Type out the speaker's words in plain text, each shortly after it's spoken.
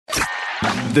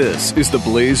This is the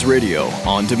Blaze Radio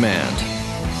on demand.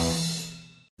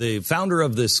 The founder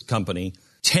of this company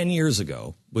 10 years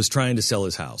ago was trying to sell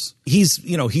his house. He's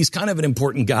kind of an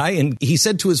important guy. And he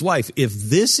said to his wife, if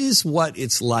this is what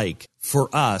it's like for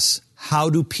us, how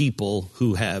do people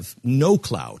who have no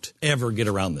clout ever get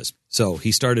around this? So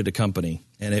he started a company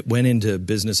and it went into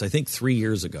business, I think 3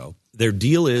 years ago. Their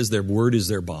deal is their word is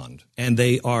their bond. And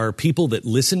they are people that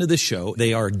listen to this show.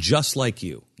 They are just like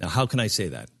you. Now, how can I say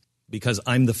that? Because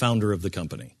I'm the founder of the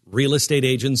company.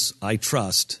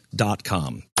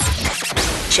 RealestateAgentsITrust.com.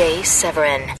 Jay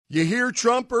Severin. You hear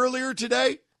Trump earlier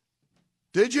today?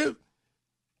 Did you?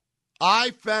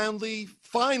 I finally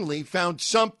found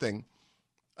something,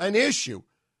 an issue,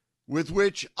 with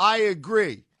which I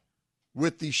agree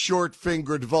with the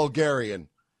short-fingered vulgarian.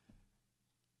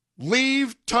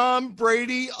 Leave Tom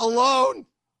Brady alone.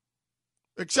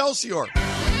 Excelsior.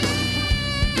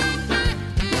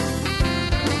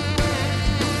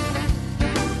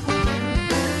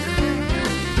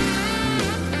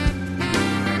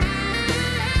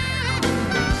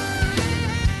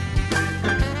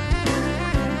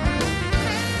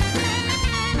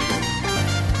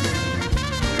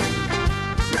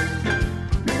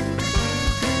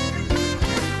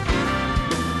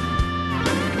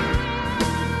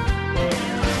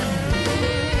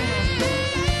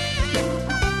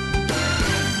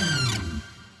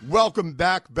 Welcome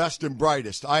back, best and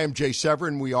brightest. I am Jay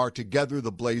Severin. We are together,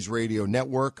 the Blaze Radio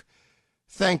Network.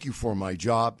 Thank you for my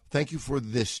job. Thank you for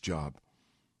this job.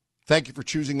 Thank you for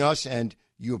choosing us, and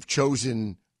you have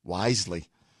chosen wisely.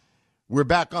 We're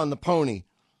back on the pony.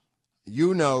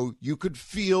 You know, you could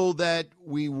feel that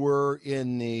we were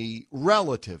in the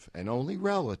relative, and only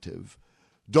relative,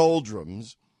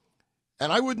 doldrums.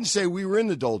 And I wouldn't say we were in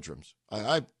the doldrums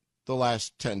the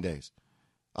last 10 days.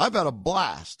 I've had a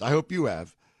blast. I hope you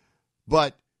have.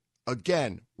 But,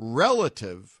 again,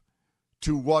 relative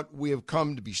to what we have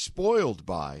come to be spoiled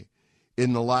by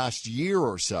in the last year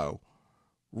or so,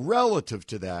 relative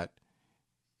to that,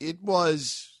 it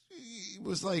was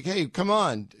like, hey, come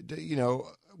on,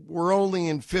 we're only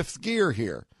in fifth gear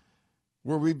here,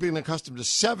 where we've been accustomed to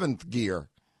seventh gear.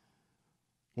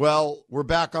 Well, we're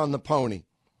back on the pony.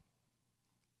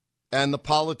 And the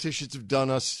politicians have done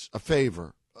us a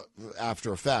favor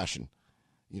after a fashion,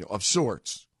 of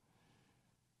sorts.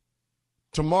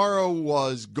 Tomorrow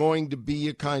was going to be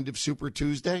a kind of Super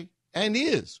Tuesday, and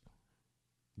is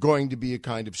going to be a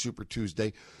kind of Super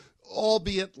Tuesday,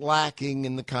 albeit lacking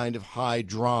in the kind of high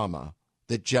drama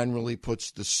that generally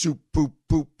puts the soup, poop,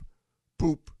 poop,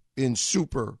 poop in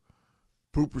super,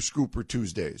 pooper, scooper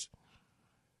Tuesdays.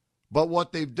 But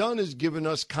what they've done is given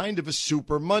us kind of a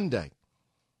Super Monday.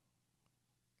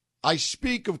 I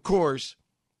speak, of course,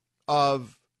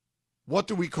 of, what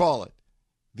do we call it?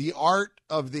 The art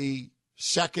of the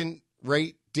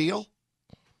second-rate deal.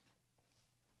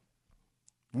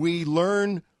 We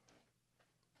learn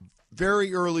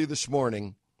very early this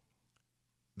morning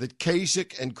that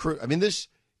Kasich and Cruz, this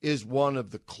is one of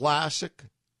the classic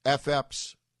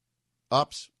FFs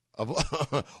ups of,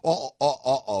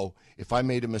 if I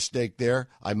made a mistake there,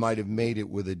 I might have made it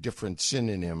with a different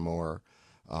synonym or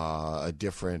a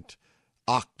different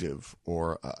octave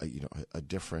or, a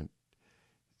different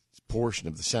portion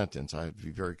of the sentence. I have to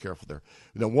be very careful there.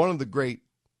 One of the great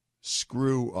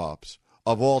screw-ups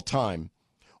of all time,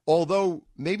 although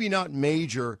maybe not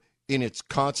major in its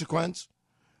consequence,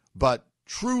 but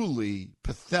truly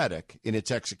pathetic in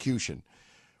its execution,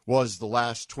 was the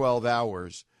last 12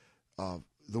 hours,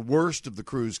 the worst of the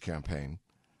Cruz campaign.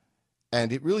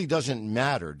 And it really doesn't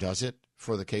matter, does it,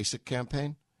 for the Kasich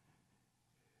campaign?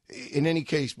 In any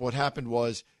case, what happened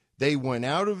was they went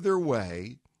out of their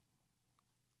way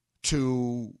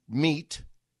to meet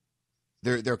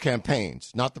their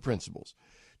campaigns, not the principals,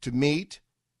 to meet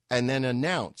and then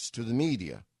announce to the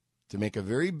media, to make a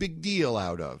very big deal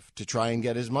out of, to try and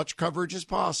get as much coverage as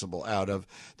possible out of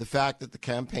the fact that the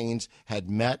campaigns had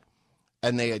met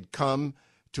and they had come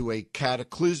to a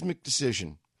cataclysmic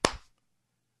decision.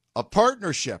 A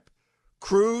partnership,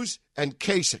 Cruz and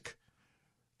Kasich,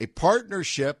 a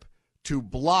partnership to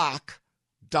block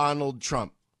Donald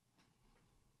Trump.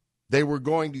 They were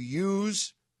going to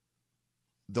use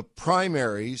the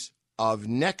primaries of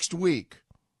next week,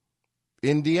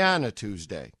 Indiana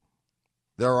Tuesday.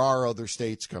 There are other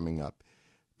states coming up,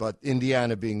 but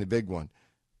Indiana being the big one.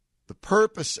 The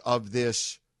purpose of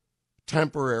this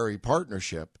temporary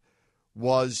partnership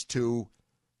was to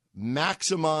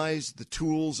maximize the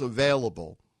tools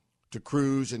available to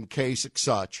Cruz and Kasich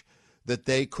such that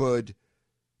they could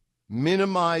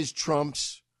minimize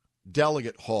Trump's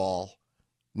delegate haul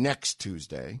next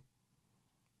Tuesday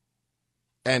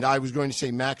And I was going to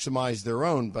say maximize their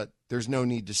own, but there's no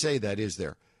need to say that, is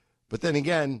there? But then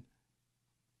again,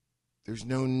 there's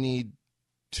no need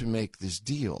to make this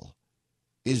deal,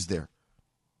 is there?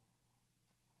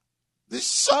 There's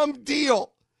some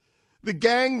deal. The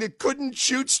gang that couldn't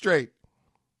shoot straight.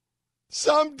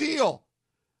 Some deal.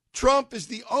 Trump is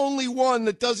the only one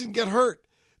that doesn't get hurt.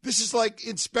 This is like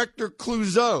Inspector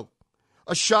Clouseau,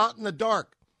 a shot in the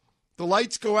dark. The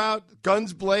lights go out,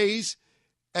 guns blaze,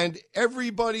 and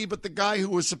everybody but the guy who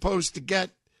was supposed to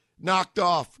get knocked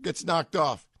off gets knocked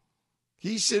off.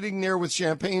 He's sitting there with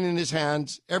champagne in his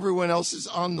hands. Everyone else is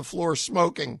on the floor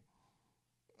smoking.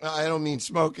 I don't mean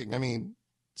smoking. I mean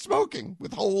smoking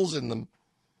with holes in them.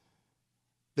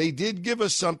 They did give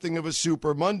us something of a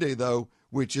Super Monday, though,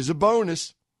 which is a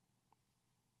bonus.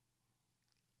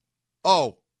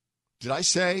 Oh, did I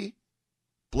say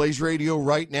Blaze Radio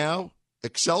right now?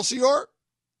 Excelsior?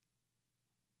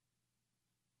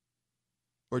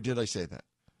 Or did I say that?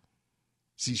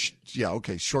 See, yeah,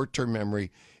 okay. Short-term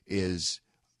memory is,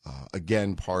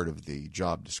 again, part of the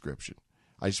job description.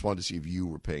 I just wanted to see if you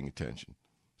were paying attention,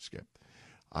 Skip.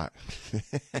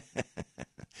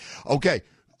 Okay.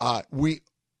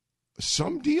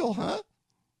 Some deal, huh?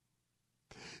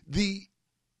 The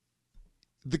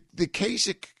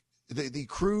Kasich, the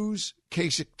Cruz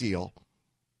Kasich deal.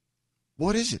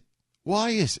 What is it? Why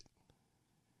is it?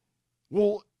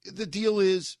 Well, the deal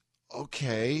is,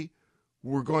 okay,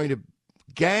 we're going to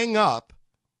gang up,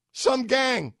 some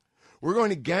gang. We're going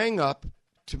to gang up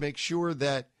to make sure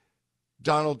that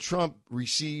Donald Trump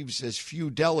receives as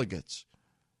few delegates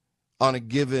on a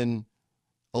given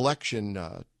election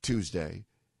Tuesday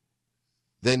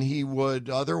than he would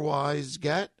otherwise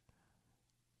get.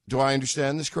 Do I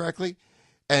understand this correctly?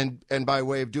 And by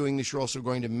way of doing this, you're also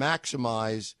going to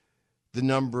maximize the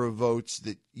number of votes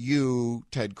that you,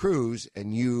 Ted Cruz,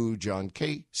 and you, John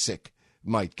Kasich,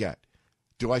 might get.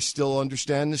 Do I still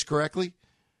understand this correctly?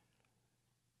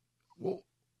 Well,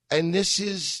 and this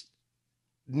is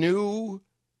new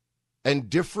and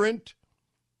different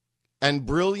and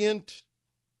brilliant.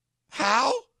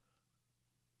 How?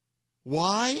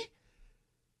 Why?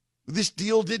 This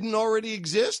deal didn't already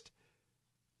exist?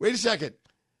 Wait a second.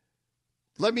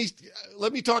 Let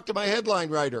me talk to my headline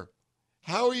writer.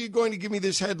 How are you going to give me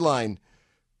this headline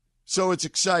so it's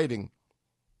exciting?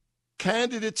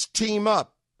 Candidates team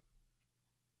up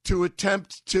to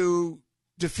attempt to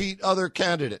defeat other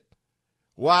candidate.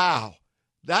 Wow.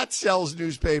 That sells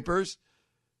newspapers.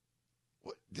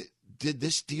 Did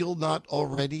this deal not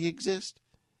already exist?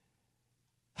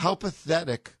 How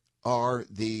pathetic are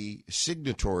the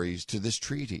signatories to this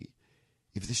treaty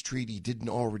if this treaty didn't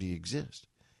already exist?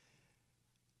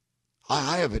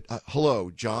 I have it.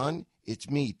 Hello, John.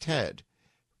 It's me, Ted,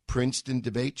 Princeton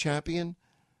debate champion.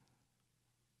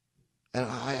 And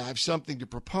I have something to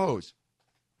propose.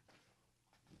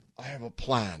 I have a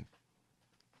plan.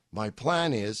 My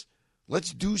plan is,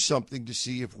 let's do something to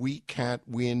see if we can't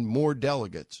win more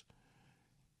delegates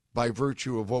by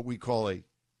virtue of what we call a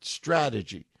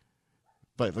strategy,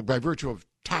 by virtue of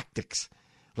tactics.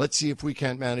 Let's see if we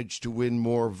can't manage to win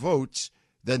more votes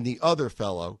than the other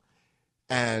fellow.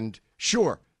 And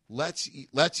sure, let's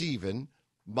even,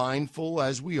 mindful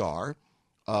as we are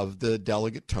of the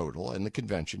delegate total and the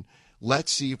convention,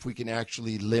 let's see if we can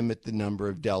actually limit the number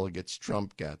of delegates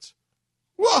Trump gets.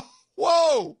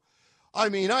 Whoa! I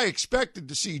mean, I expected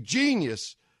to see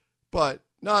genius, but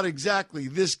not exactly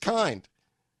this kind.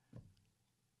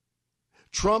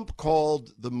 Trump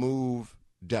called the move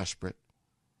desperate.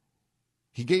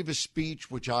 He gave a speech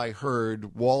which I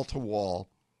heard wall to wall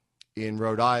in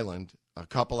Rhode Island a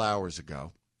couple hours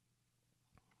ago.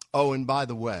 Oh, and by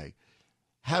the way,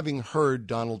 having heard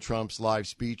Donald Trump's live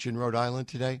speech in Rhode Island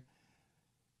today,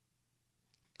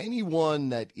 anyone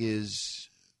that is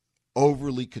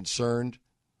overly concerned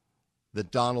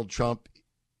that Donald Trump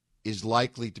is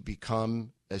likely to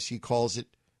become, as he calls it,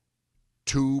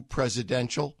 too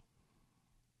presidential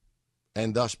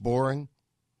and thus boring,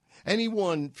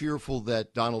 anyone fearful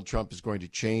that Donald Trump is going to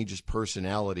change his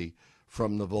personality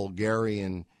from the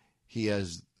vulgarian he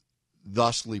has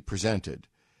thusly presented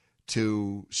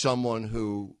to someone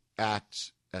who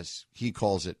acts, as he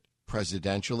calls it,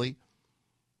 presidentially,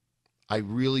 I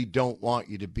really don't want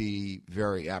you to be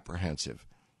very apprehensive.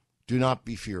 Do not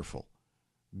be fearful.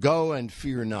 Go and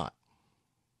fear not.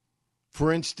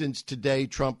 For instance, today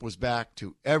Trump was back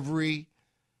to every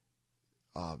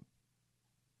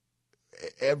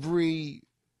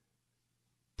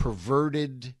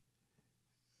perverted,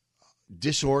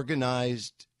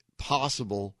 disorganized,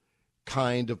 possible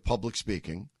kind of public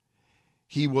speaking.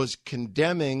 He was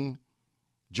condemning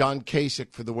John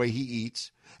Kasich for the way he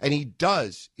eats. And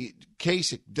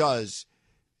Kasich does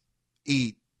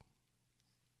eat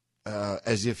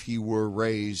as if he were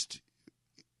raised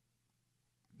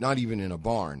not even in a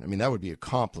barn. I mean, that would be a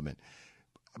compliment.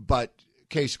 But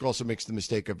Kasich also makes the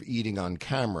mistake of eating on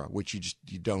camera, which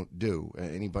you don't do.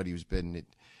 Anybody who's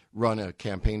run a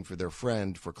campaign for their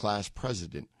friend for class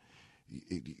president,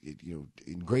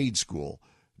 in grade school,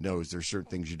 knows there's certain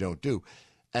things you don't do.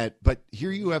 But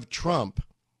here you have Trump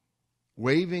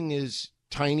waving his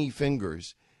tiny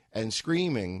fingers and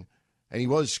screaming, and he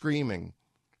was screaming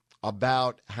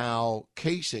about how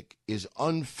Kasich is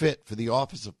unfit for the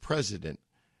office of president.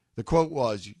 The quote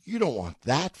was, "You don't want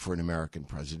that for an American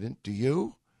president, do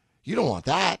you? You don't want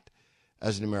that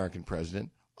as an American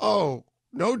president." Oh,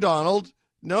 no, Donald,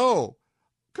 no.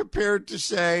 Compared to,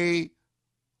 say,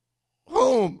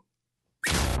 whom?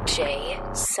 Jay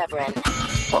Severin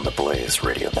On the Blaze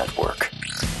Radio Network.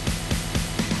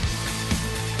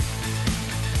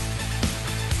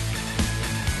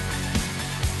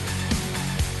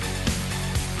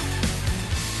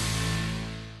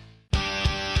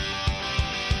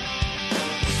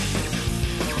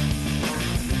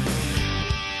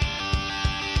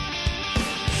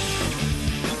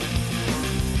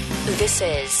 This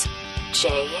is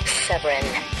Jay Severin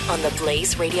on the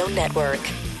Blaze Radio Network.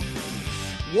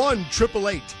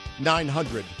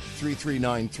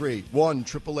 1-888-900-3393.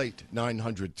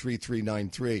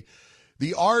 1-888-900-3393.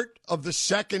 The art of the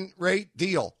second-rate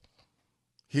deal.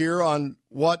 Here on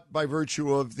what, by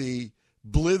virtue of the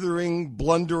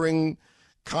blundering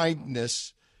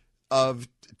kindness of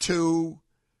two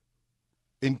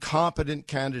incompetent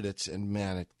candidates. And,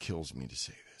 man, it kills me to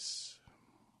say this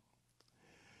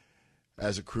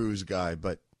as a Cruz guy,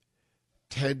 but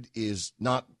Ted is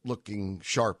not looking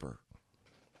sharper.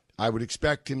 I would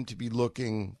expect him to be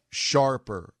looking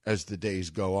sharper as the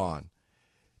days go on.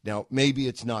 Now, maybe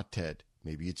it's not Ted.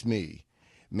 Maybe it's me.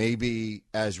 Maybe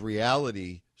as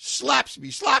reality slaps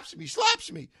me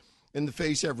in the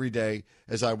face every day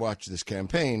as I watch this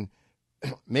campaign,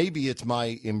 maybe it's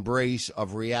my embrace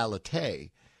of reality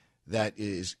that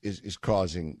is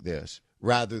causing this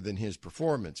rather than his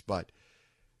performance. But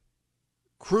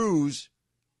Cruz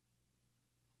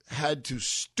had to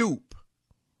stoop.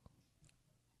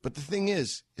 But the thing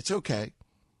is, it's okay.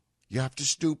 You have to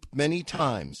stoop many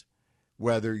times,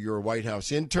 whether you're a White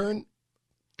House intern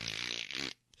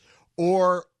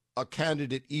or a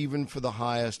candidate even for the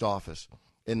highest office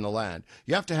in the land.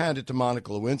 You have to hand it to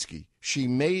Monica Lewinsky. She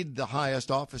made the highest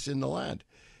office in the land.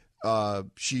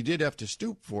 She did have to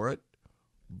stoop for it,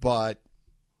 but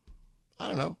I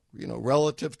don't know,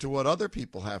 relative to what other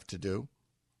people have to do.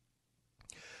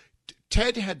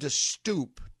 Ted had to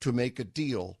stoop to make a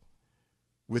deal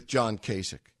with John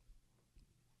Kasich.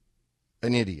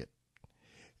 An idiot.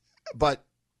 But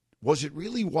was it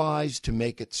really wise to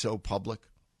make it so public?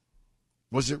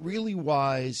 Was it really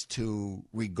wise to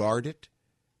regard it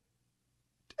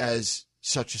as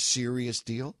such a serious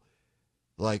deal?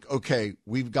 Like, okay,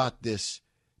 we've got this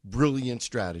brilliant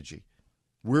strategy.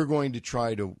 We're going to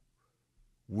try to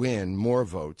win more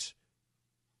votes.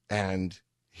 And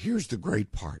here's the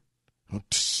great part. Don't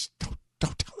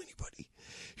tell anybody.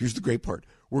 Here's the great part.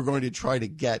 We're going to try to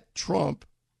get Trump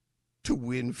to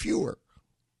win fewer.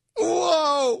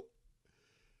 Whoa!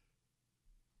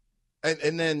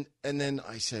 And then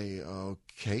I say,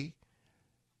 okay.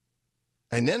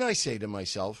 And then I say to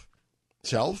myself,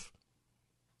 if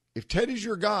Ted is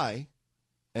your guy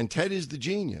and Ted is the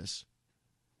genius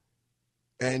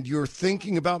and you're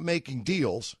thinking about making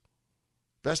deals,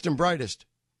 best and brightest,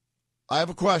 I have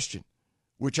a question,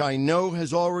 which I know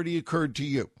has already occurred to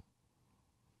you.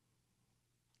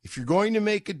 If you're going to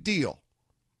make a deal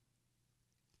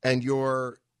and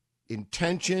your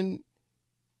intention,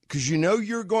 because you know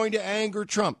you're going to anger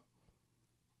Trump,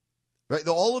 right?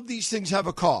 All of these things have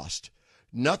a cost.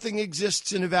 Nothing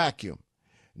exists in a vacuum.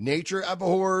 Nature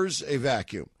abhors a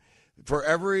vacuum. For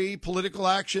every political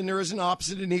action, there is an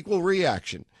opposite and equal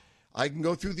reaction. I can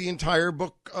go through the entire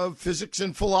book of physics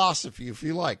and philosophy if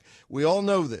you like. We all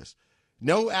know this.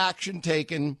 No action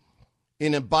taken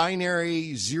in a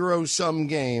binary zero-sum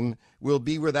game will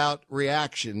be without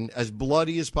reaction, as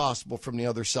bloody as possible from the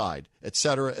other side, et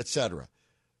cetera, et cetera.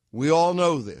 We all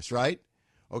know this, right?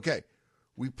 Okay.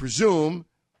 We presume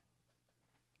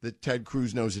that Ted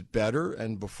Cruz knows it better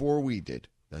and before we did.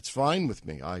 That's fine with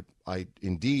me. I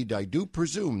do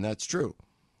presume that's true.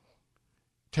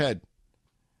 Ted,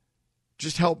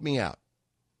 just help me out.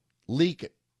 Leak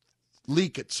it.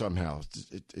 Leak it somehow.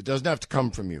 It doesn't have to come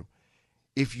from you.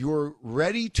 If you're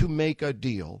ready to make a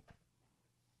deal,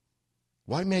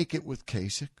 why make it with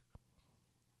Kasich?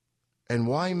 And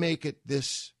why make it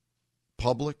this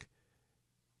public?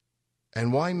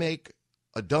 And why make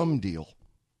a dumb deal?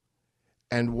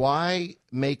 And why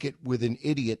make it with an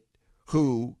idiot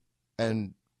who,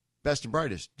 and best and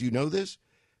brightest, do you know this?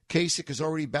 Kasich has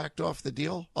already backed off the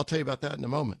deal. I'll tell you about that in a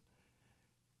moment.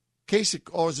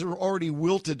 Kasich was already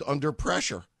wilted under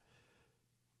pressure.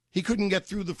 He couldn't get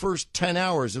through the first 10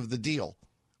 hours of the deal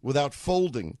without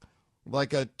folding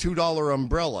like a $2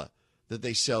 umbrella that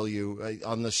they sell you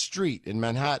on the street in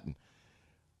Manhattan.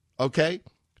 Okay,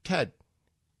 Ted,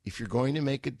 if you're going to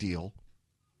make a deal,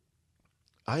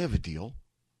 I have a deal.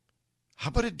 How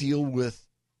about a deal with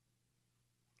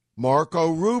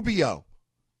Marco Rubio?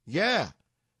 Yeah.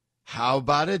 How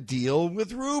about a deal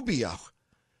with Rubio?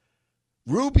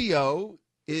 Rubio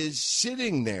is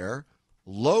sitting there,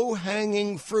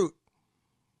 low-hanging fruit.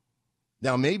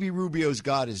 Now, maybe Rubio's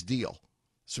got his deal,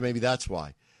 so maybe that's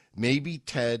why. Maybe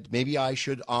I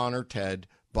should honor Ted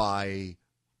by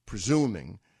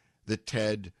presuming that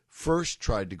Ted first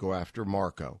tried to go after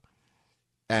Marco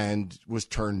and was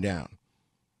turned down.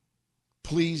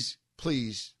 Please,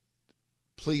 please,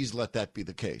 please let that be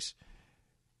the case.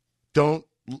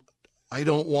 I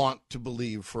don't want to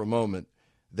believe for a moment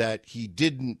that he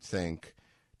didn't think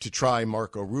to try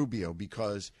Marco Rubio,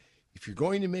 because if you're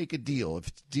going to make a deal, if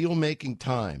it's deal-making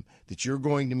time that you're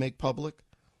going to make public,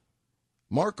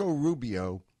 Marco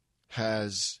Rubio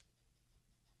has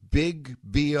big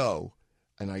B.O.,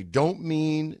 and I don't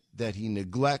mean that he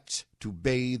neglects to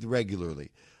bathe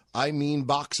regularly. I mean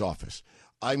box office.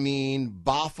 I mean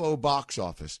Boffo box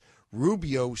office.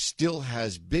 Rubio still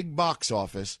has big box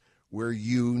office where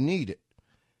you need it,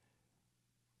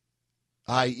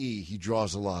 i.e., he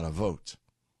draws a lot of votes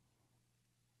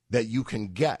that you can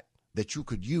get, that you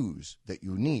could use, that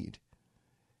you need.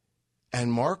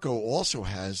 And Marco also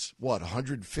has,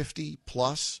 150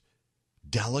 plus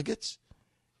delegates?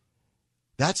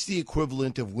 That's the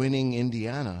equivalent of winning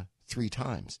Indiana 3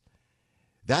 times.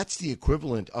 That's the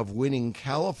equivalent of winning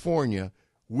California,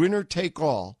 winner take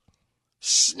all,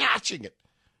 snatching it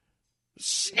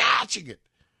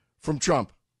from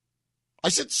Trump. I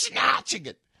said snatching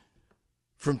it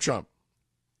from Trump.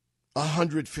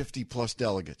 150 plus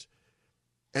delegates.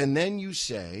 And then you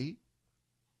say,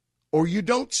 or you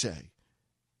don't say,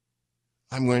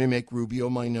 I'm going to make Rubio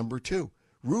my number 2.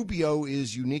 Rubio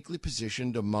is uniquely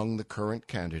positioned among the current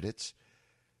candidates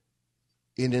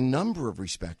in a number of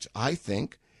respects. I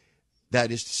think,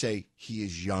 that is to say, he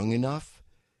is young enough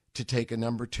to take a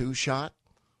number 2 shot.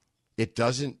 It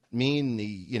doesn't mean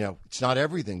it's not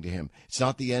everything to him. It's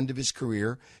not the end of his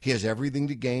career. He has everything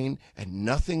to gain and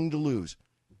nothing to lose.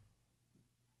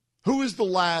 Who is the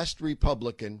last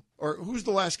Republican, or who's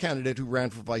the last candidate who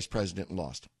ran for vice president and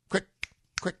lost? Quick.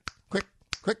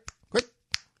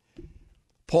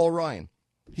 Paul Ryan.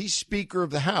 He's Speaker of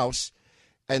the House,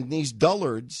 and these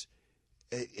dullards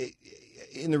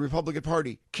in the Republican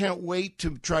Party can't wait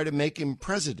to try to make him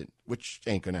president, which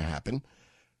ain't going to happen.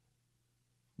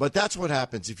 But that's what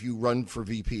happens if you run for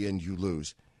VP and you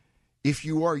lose. If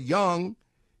you are young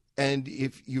and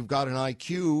if you've got an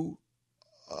IQ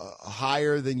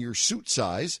higher than your suit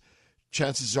size,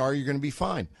 chances are you're going to be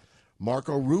fine.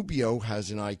 Marco Rubio has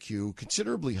an IQ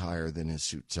considerably higher than his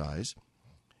suit size.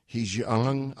 He's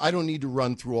young. I don't need to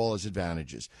run through all his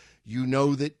advantages. You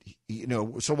know that,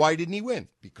 so why didn't he win?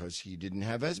 Because he didn't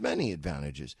have as many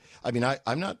advantages. I mean,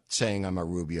 I'm not saying I'm a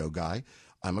Rubio guy.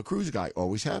 I'm a Cruz guy.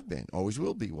 Always have been. Always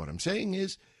will be. What I'm saying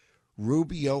is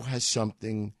Rubio has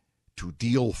something to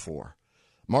deal for.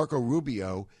 Marco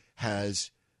Rubio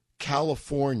has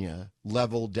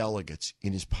California-level delegates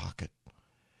in his pocket.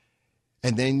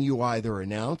 And then you either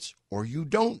announce or you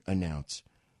don't announce.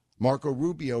 Marco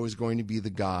Rubio is going to be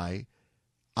the guy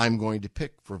I'm going to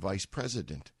pick for vice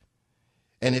president.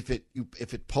 And if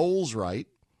it polls right,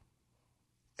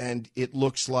 and it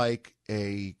looks like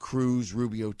a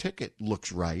Cruz-Rubio ticket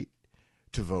looks right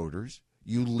to voters,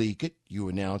 you leak it, you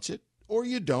announce it, or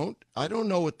you don't. I don't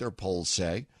know what their polls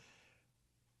say,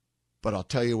 but I'll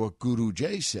tell you what Guru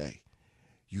J say.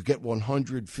 You get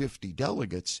 150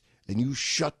 delegates, and you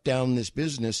shut down this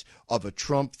business of a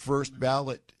Trump first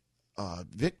ballot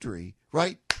victory,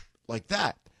 right? Like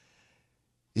that.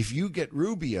 If you get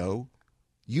Rubio,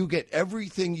 you get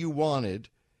everything you wanted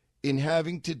in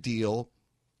having to deal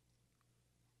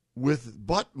with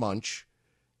butt munch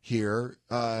here,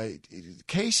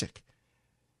 Kasich.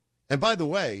 And by the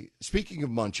way, speaking of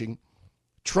munching,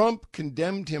 Trump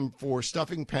condemned him for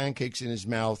stuffing pancakes in his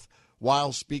mouth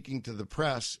while speaking to the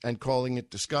press and calling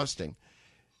it disgusting.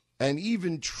 And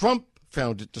even Trump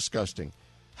found it disgusting.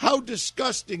 How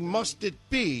disgusting must it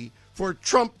be for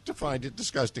Trump to find it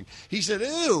disgusting? He said,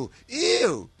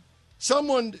 ew.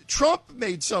 Trump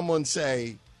made someone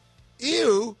say,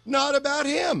 ew, not about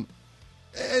him.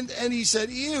 And he said,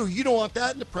 ew, you don't want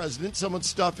that in the president. Someone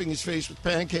stuffing his face with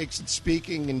pancakes and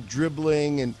speaking and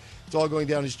dribbling, and it's all going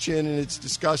down his chin, and it's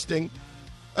disgusting.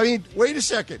 I mean, wait a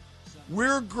second.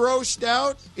 We're grossed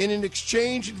out in an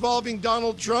exchange involving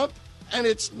Donald Trump, and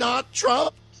it's not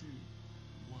Trump?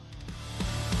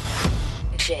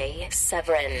 Jay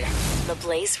Severin, the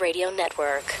Blaze Radio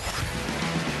Network.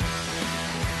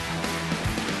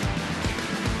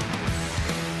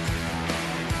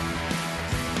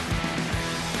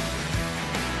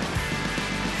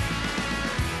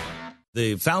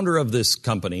 The founder of this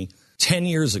company 10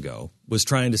 years ago was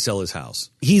trying to sell his house.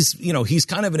 He's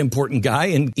kind of an important guy.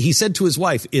 And he said to his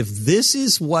wife, if this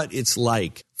is what it's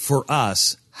like for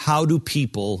us, how do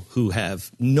people who have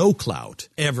no clout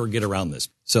ever get around this?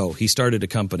 So he started a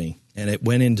company and it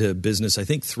went into business, I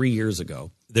think 3 years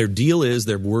ago. Their deal is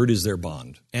their word is their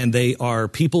bond. And they are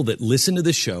people that listen to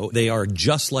the show. They are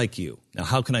just like you. Now,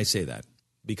 how can I say that?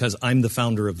 Because I'm the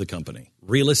founder of the company.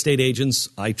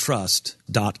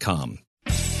 RealestateAgentsITrust.com.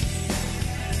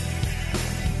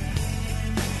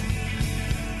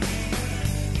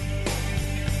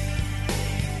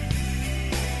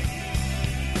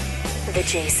 The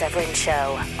Jay Severin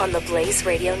Show on the Blaze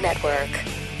Radio Network.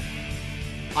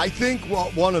 I think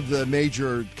one of the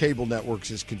major cable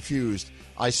networks is confused.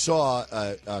 I saw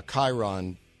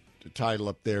Chiron, the title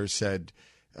up there said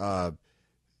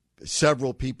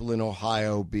several people in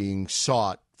Ohio being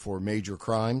sought for major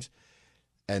crimes.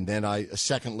 And then a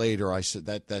second later, I said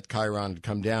that Chiron had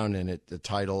come down and the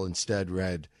title instead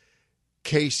read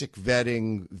Kasich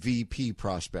vetting VP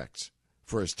prospects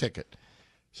for his ticket.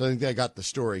 So I think they got the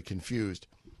story confused.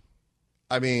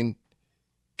 I mean,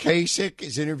 Kasich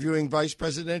is interviewing vice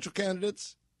presidential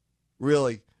candidates?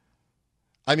 Really?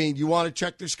 I mean, you want to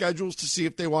check their schedules to see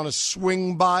if they want to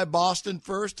swing by Boston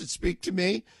first and speak to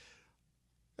me?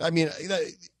 I mean,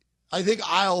 I think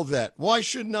I'll vet. Why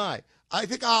shouldn't I? I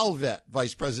think I'll vet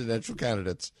vice presidential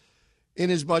candidates in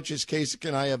as much as Kasich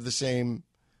and I have the same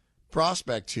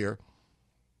prospects here.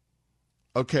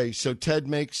 Okay, so Ted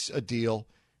makes a deal,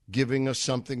 giving us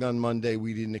something on Monday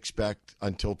we didn't expect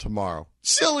until tomorrow.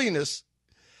 Silliness.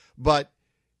 But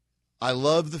I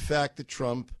love the fact that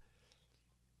Trump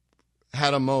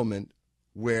had a moment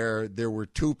where there were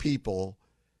two people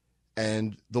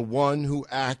and the one who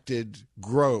acted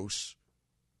gross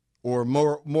or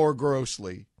more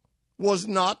grossly was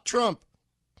not Trump.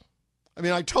 I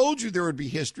mean, I told you there would be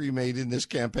history made in this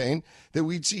campaign, that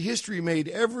we'd see history made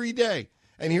every day.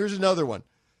 And here's another one.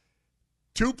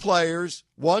 Two players,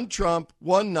 one Trump,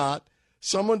 one not.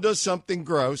 Someone does something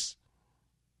gross,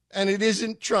 and it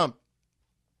isn't Trump.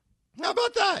 How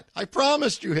about that? I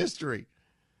promised you history.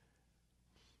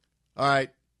 All right.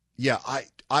 Yeah,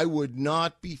 I would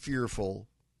not be fearful.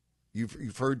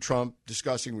 You've heard Trump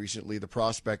discussing recently the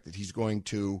prospect that he's going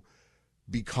to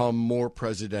become more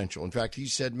presidential. In fact, he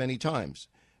said many times,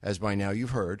 as by now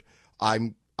you've heard,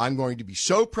 I'm going to be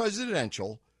so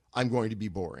presidential, I'm going to be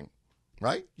boring.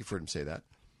 Right? You've heard him say that.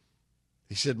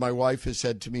 He said, my wife has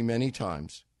said to me many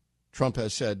times, Trump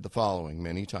has said the following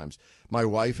many times. My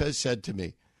wife has said to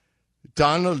me,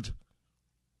 Donald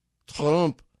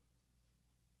Trump,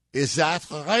 is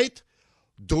that right?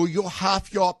 Do you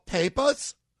have your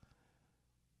papers?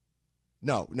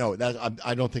 No,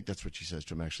 I don't think that's what she says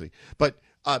to him, actually. But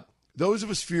those of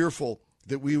us fearful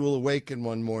that we will awaken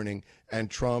one morning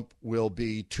and Trump will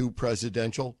be too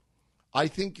presidential, I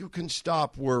think you can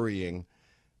stop worrying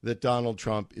that Donald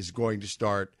Trump is going to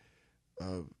start,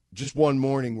 just one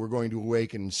morning we're going to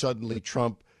awaken and suddenly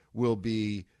Trump will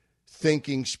be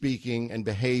thinking, speaking, and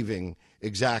behaving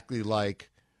exactly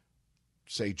like,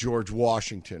 say, George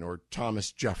Washington or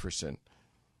Thomas Jefferson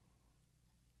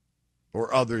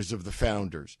or others of the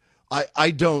founders.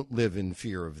 I don't live in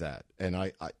fear of that. And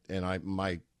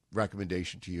my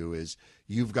recommendation to you is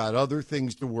you've got other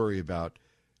things to worry about.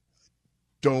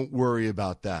 Don't worry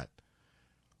about that.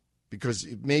 Because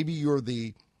maybe you're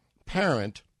the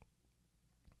parent,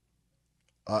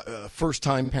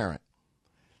 first-time parent.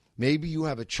 Maybe you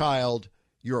have a child,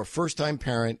 you're a first-time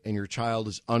parent, and your child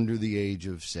is under the age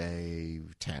of, say,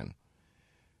 10.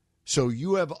 So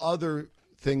you have other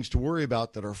things to worry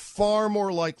about that are far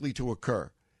more likely to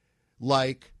occur,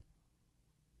 like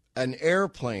an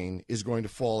airplane is going to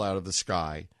fall out of the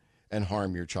sky and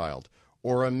harm your child,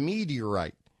 or a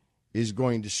meteorite is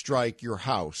going to strike your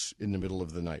house in the middle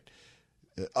of the night.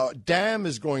 A dam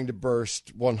is going to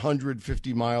burst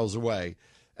 150 miles away,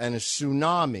 and a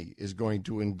tsunami is going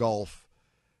to engulf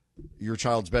your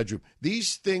child's bedroom.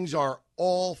 These things are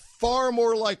all far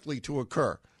more likely to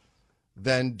occur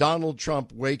than Donald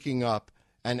Trump waking up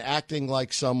and acting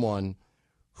like someone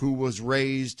who was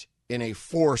raised in a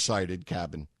four-sided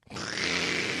cabin.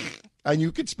 And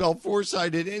you can spell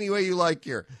foresighted any way you like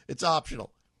here. It's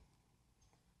optional.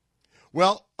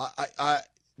 Well,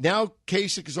 now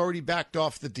Kasich has already backed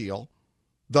off the deal.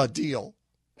 The deal.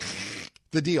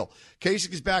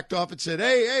 Kasich has backed off and said,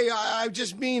 hey, I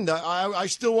just mean that I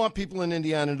still want people in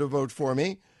Indiana to vote for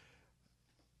me.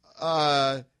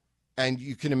 And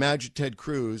you can imagine Ted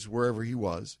Cruz, wherever he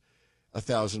was,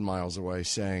 1,000 miles away,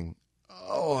 saying,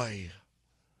 Oi,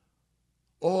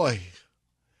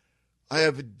 I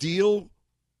have a deal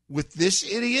with this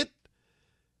idiot.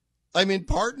 I'm in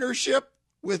partnership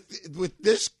with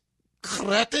this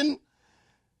cretin.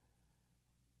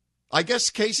 I guess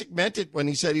Kasich meant it when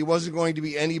he said he wasn't going to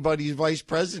be anybody's vice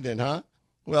president, huh?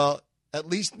 Well, at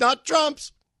least not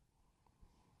Trump's.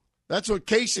 That's what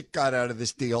Kasich got out of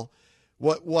this deal.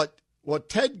 What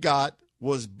Ted got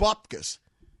was bupkis.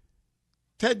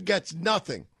 Ted gets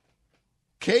nothing.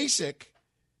 Kasich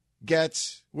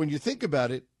gets, when you think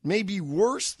about it, maybe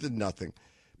worse than nothing,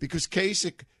 because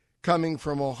Kasich, coming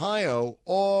from Ohio,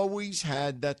 always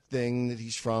had that thing that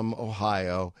he's from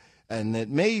Ohio, and that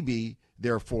maybe,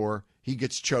 therefore, he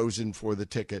gets chosen for the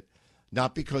ticket,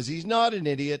 not because he's not an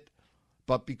idiot,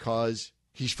 but because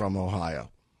he's from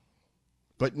Ohio.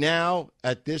 But now,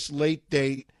 at this late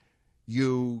date,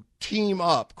 you team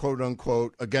up, quote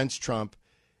unquote, against Trump,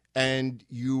 and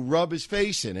you rub his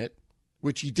face in it,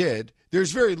 which he did.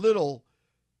 There's very little,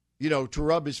 to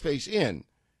rub his face in.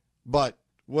 But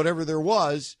whatever there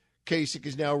was, Kasich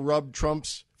has now rubbed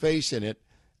Trump's face in it.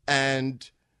 And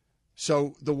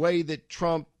so the way that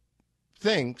Trump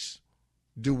thinks,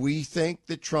 do we think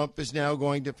that Trump is now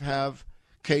going to have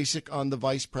Kasich on the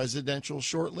vice presidential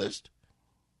shortlist?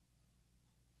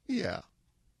 Yeah,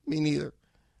 me neither.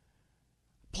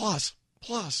 Plus,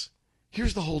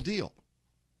 here's the whole deal.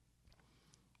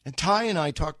 And Ty and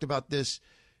I talked about this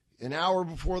an hour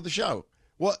before the show.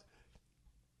 What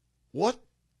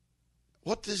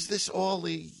does this all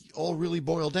really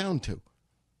boil down to?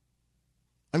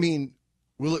 I mean,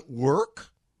 will it work?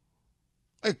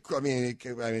 It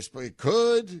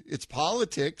could. It's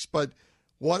politics, but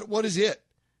what is it?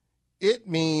 It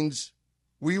means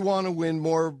we want to win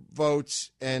more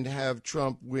votes and have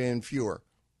Trump win fewer.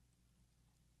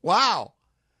 Wow.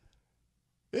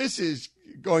 This is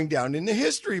going down in the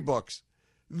history books.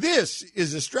 This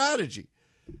is a strategy.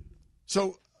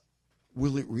 So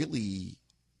will it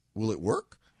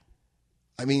work?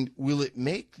 I mean, will it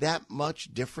make that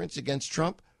much difference against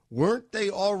Trump? Weren't they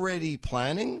already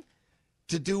planning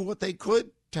to do what they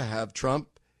could to have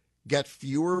Trump get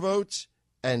fewer votes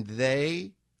and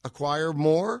they acquire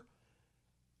more?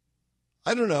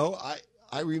 I don't know.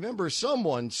 I remember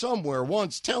someone somewhere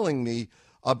once telling me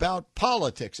about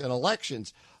politics and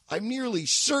elections. I'm nearly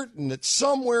certain that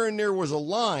somewhere in there was a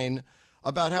line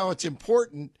about how it's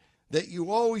important that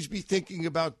you always be thinking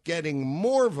about getting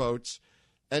more votes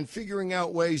and figuring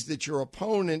out ways that your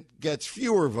opponent gets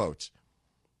fewer votes.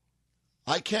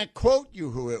 I can't quote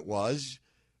you who it was,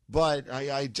 but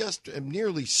I just am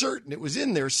nearly certain it was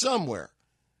in there somewhere.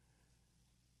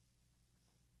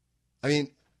 I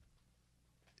mean,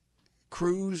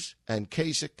 Cruz and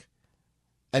Kasich,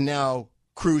 and now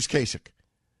Cruz-Kasich.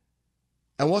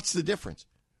 And what's the difference?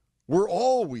 We're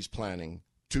always planning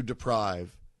to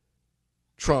deprive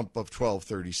Trump of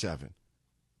 1237.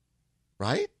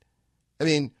 Right? I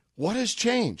mean, what has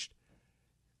changed?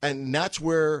 And that's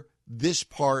where this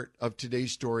part of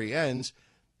today's story ends,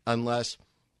 unless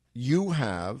you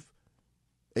have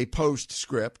a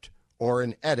postscript or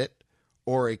an edit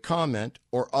or a comment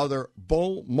or other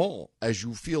bon mot as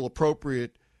you feel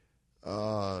appropriately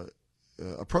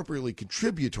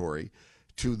contributory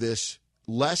to this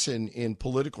lesson in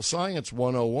Political Science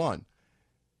 101.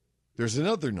 There's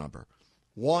another number,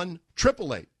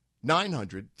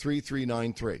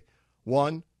 1-888-900-3393.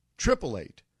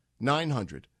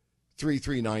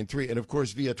 1-888-900-3393. And, of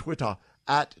course, via Twitter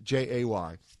at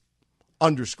JAY_Severin.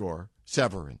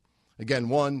 Again,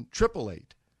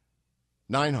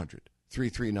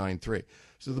 1-888-900-3393.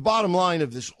 So the bottom line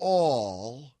of this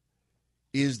all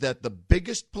is that the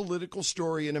biggest political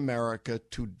story in America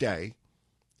today,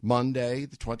 Monday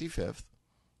the 25th,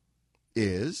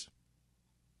 is,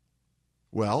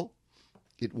 well,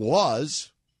 it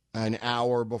was an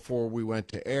hour before we went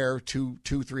to air,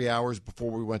 3 hours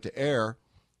before we went to air.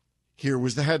 Here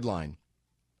was the headline.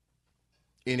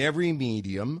 In every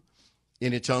medium,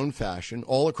 in its own fashion,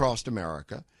 all across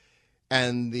America,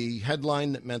 and the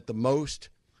headline that meant the most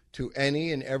to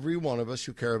any and every one of us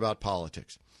who care about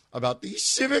politics, about the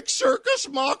civic circus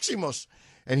maximus.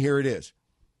 And here it is.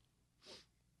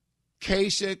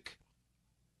 Kasich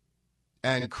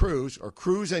and Cruz, or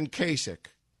Cruz and Kasich,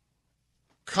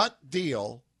 cut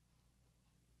deal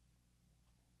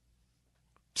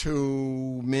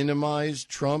to minimize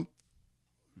Trump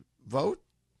vote?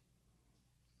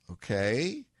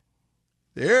 Okay.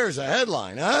 There's a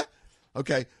headline, huh?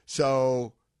 Okay,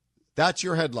 so that's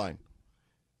your headline.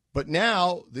 But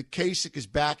now the Kasich is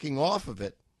backing off of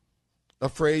it,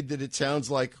 afraid that it sounds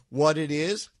like what it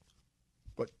is.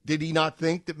 But did he not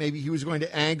think that maybe he was going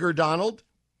to anger Donald?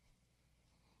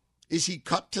 Is he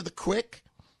cut to the quick?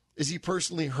 Is he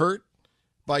personally hurt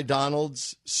by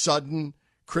Donald's sudden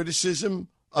criticism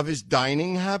of his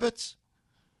dining habits?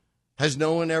 Has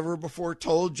no one ever before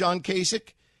told John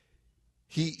Kasich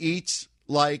he eats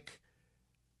like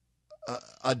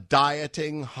a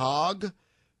dieting hog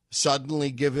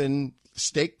suddenly given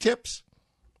steak tips?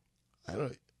 I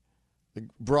don't know.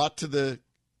 Brought to the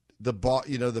bar,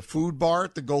 the food bar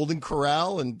at the Golden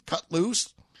Corral and cut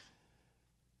loose.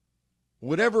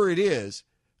 Whatever it is,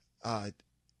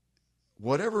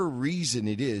 whatever reason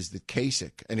it is that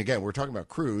Kasich, and again, we're talking about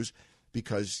Cruz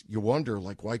because you wonder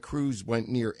why Cruz went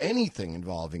near anything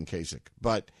involving Kasich.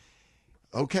 But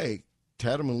okay,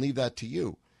 Ted, I'm going to leave that to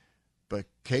you. But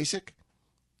Kasich,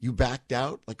 you backed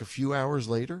out a few hours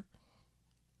later,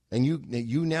 and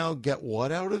you now get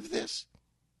what out of this?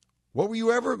 What were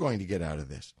you ever going to get out of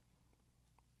this?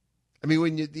 I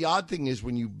mean, the odd thing is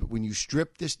when you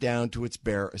strip this down to its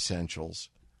bare essentials,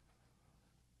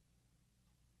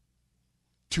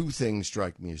 two things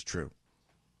strike me as true.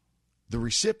 The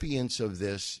recipients of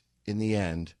this, in the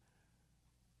end,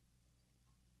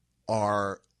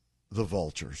 are the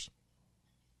vultures.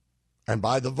 And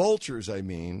by the vultures, I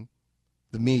mean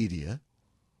the media,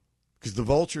 because the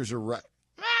vultures are right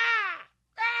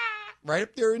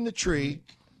up there in the tree.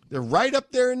 They're right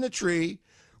up there in the tree,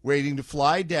 waiting to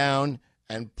fly down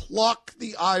and pluck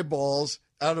the eyeballs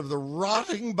out of the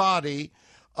rotting body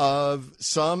of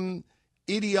some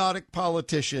idiotic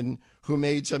politician who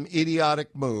made some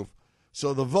idiotic move.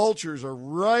 So the vultures are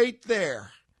right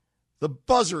there. The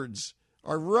buzzards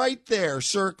are right there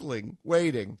circling,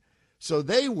 waiting. So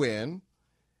they win,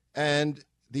 and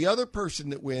the other person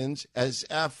that wins, as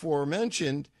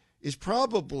aforementioned, is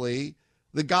probably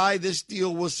the guy this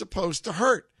deal was supposed to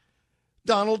hurt,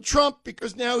 Donald Trump,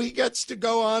 because now he gets to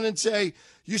go on and say,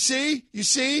 you see,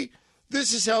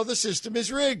 this is how the system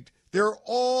is rigged. They're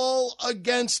all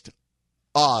against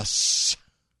us.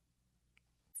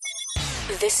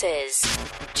 This is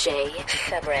Jay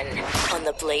Severin on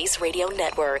the Blaze Radio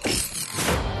Network.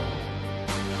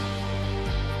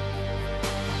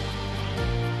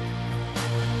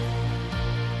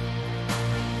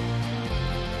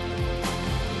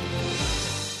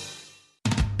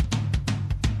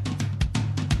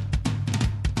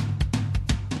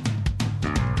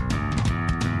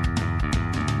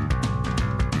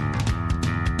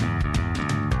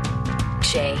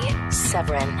 Jay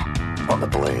Severin on the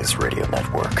Blaze Radio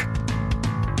Network.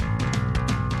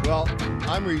 Well,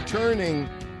 I'm returning.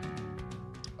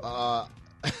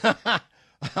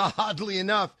 Oddly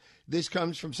enough, this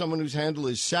comes from someone whose handle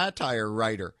is Satire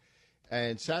Writer.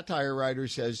 And Satire Writer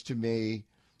says to me,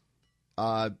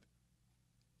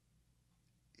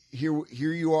 here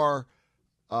you are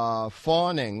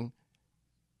fawning,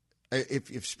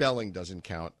 if spelling doesn't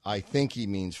count. I think he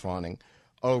means fawning,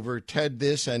 over Ted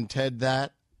this and Ted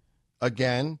that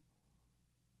again.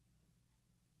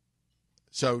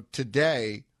 So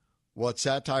today, what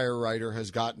Satire Writer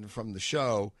has gotten from the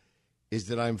show is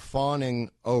that I'm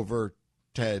fawning over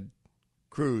Ted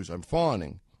Cruz. I'm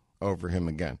fawning over him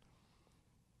again.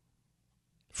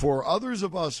 For others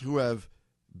of us who have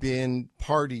been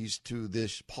parties to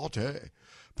this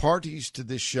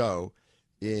show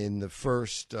in the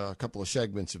first couple of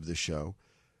segments of the show,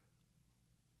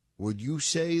 would you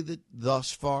say that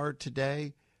thus far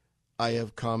today I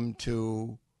have come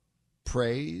to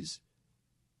praise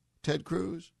Ted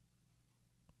Cruz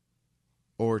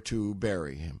or to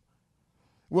bury him?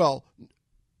 Well,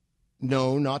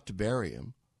 no, not to bury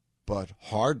him, but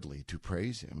hardly to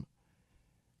praise him.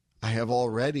 I have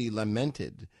already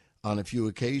lamented on a few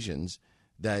occasions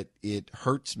that it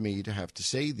hurts me to have to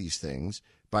say these things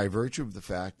by virtue of the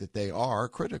fact that they are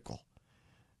critical.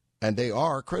 And they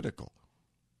are critical.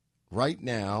 Right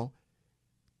now,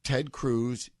 Ted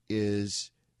Cruz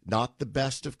is not the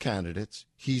best of candidates.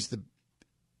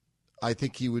 I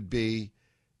think he would be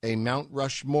a Mount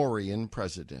Rushmorean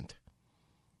president.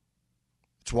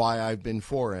 It's why I've been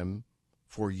for him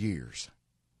for years,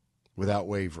 without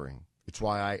wavering. It's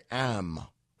why I am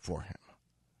for him.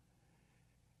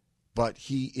 But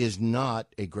he is not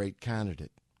a great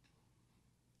candidate.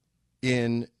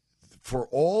 For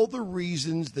all the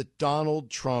reasons that Donald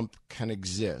Trump can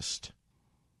exist,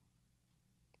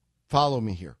 follow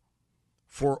me here.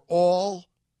 For all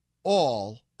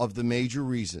of the major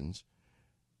reasons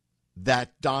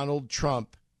that Donald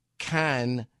Trump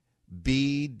can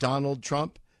be Donald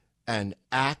Trump and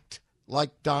act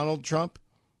like Donald Trump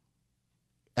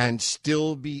and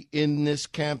still be in this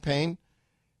campaign,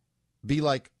 be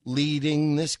like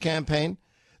leading this campaign.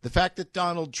 The fact that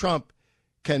Donald Trump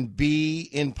can be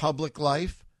in public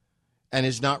life and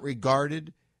is not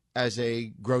regarded as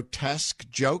a grotesque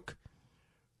joke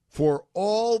for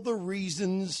all the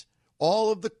reasons,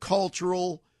 all of the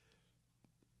cultural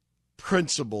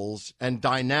principles and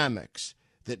dynamics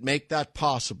that make that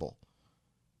possible.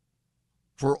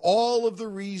 For all of the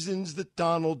reasons that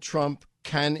Donald Trump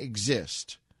can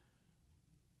exist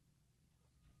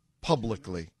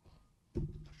publicly.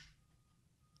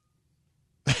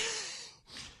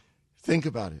 Think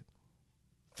about it.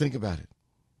 Think about it.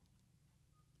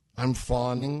 I'm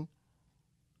fawning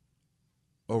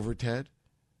over Ted.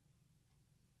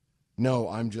 No,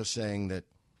 I'm just saying that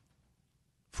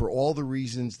for all the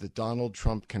reasons that Donald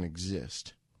Trump can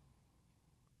exist,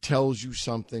 tells you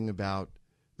something about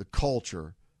the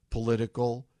culture,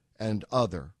 political and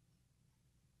other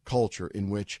culture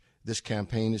in which this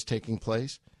campaign is taking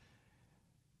place.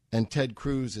 And Ted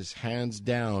Cruz is hands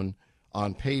down,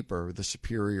 on paper, the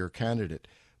superior candidate.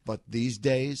 But these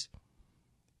days,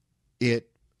 it,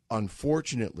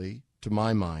 unfortunately, to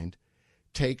my mind,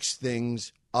 takes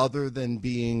things other than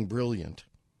being brilliant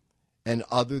and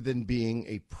other than being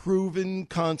a proven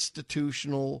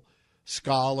constitutional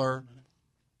scholar,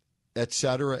 et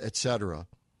cetera, et cetera.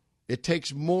 It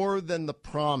takes more than the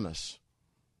promise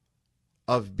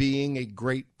of being a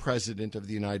great president of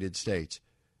the United States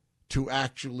to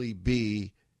actually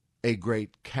be a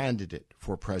great candidate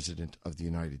for president of the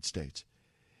United States.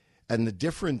 And the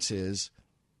difference is,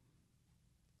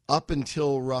 up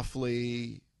until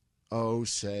roughly,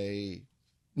 say,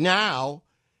 now,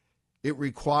 it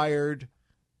required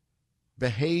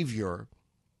behavior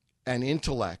and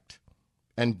intellect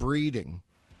and breeding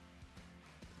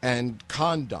and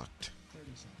conduct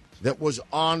that was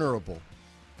honorable,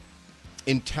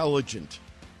 intelligent,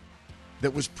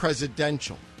 that was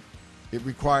presidential. It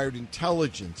required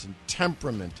intelligence and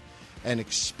temperament and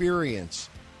experience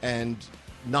and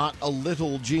not a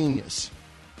little genius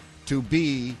to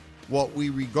be what we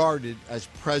regarded as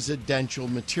presidential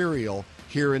material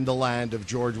here in the land of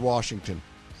George Washington.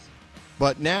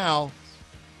 But now,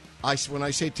 when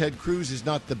I say Ted Cruz is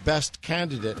not the best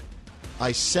candidate,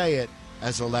 I say it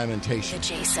as a lamentation. The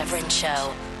Jay Severin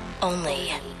Show,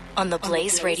 only on the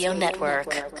Blaze Radio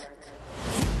Network.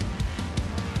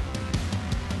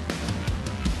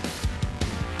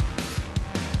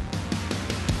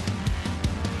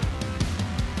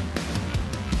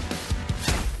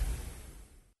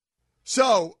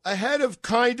 So, ahead of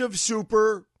kind of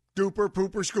super duper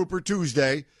pooper scooper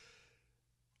Tuesday,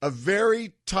 a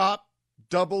very top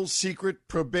double secret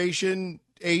probation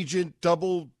agent,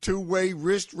 double two-way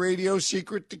wrist radio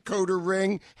secret decoder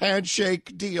ring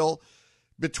handshake deal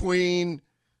between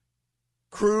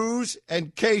Cruz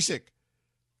and Kasich,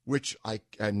 which I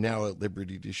am now at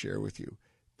liberty to share with you.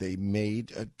 They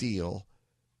made a deal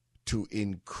to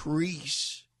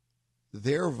increase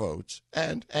their votes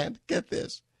and get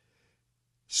this,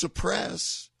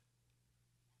 suppress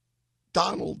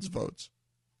Donald's votes.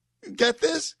 Get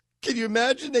this? Can you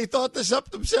imagine they thought this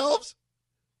up themselves?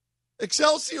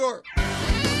 Excelsior!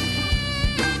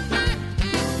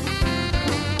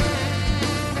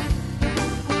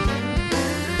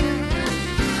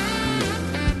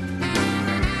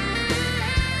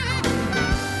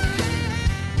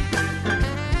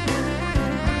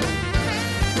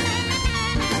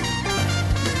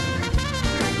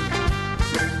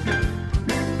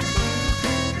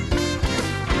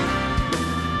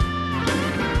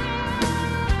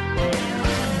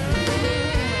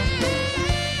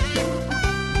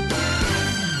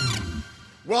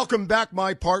 Welcome back,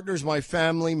 my partners, my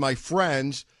family, my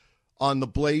friends on the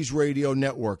Blaze Radio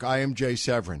Network. I am Jay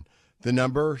Severin. The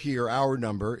number here, our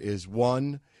number, is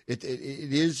one. It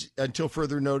is, until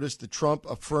further notice, the Trump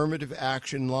Affirmative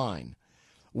Action Line.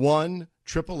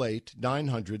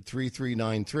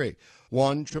 1-888-900-3393.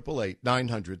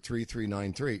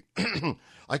 1-888-900-3393.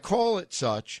 I call it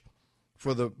such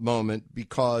for the moment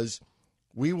because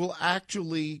we will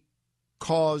actually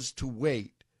cause to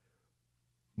wait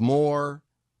more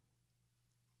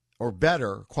or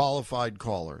better qualified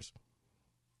callers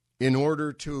in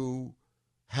order to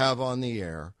have on the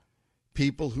air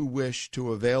people who wish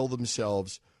to avail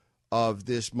themselves of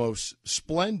this most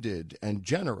splendid and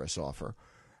generous offer,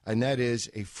 and that is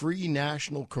a free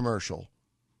national commercial.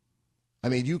 I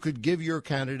mean, you could give your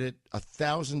candidate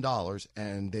 $1,000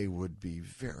 and they would be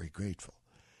very grateful.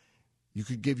 You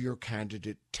could give your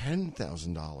candidate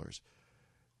 $10,000.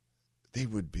 they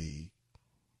would be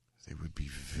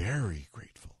very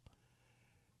grateful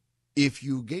if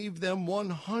you gave them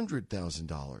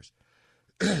 $100,000.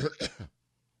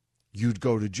 You'd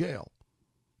go to jail.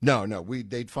 No,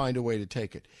 they'd find a way to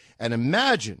take it. And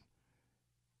imagine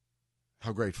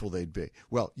how grateful they'd be.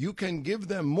 Well, you can give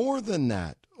them more than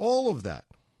that, all of that,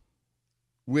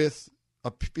 with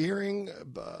appearing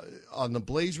on the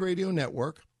Blaze Radio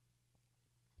Network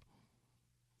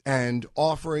and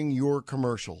offering your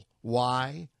commercial.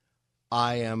 Why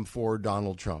I am for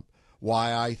Donald Trump.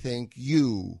 Why I think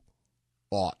you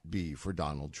ought be for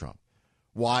Donald Trump.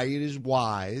 Why it is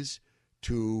wise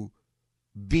to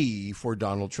be for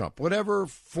Donald Trump. In whatever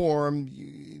form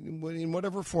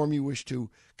you wish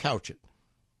to couch it.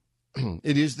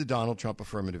 It is the Donald Trump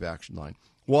Affirmative Action Line.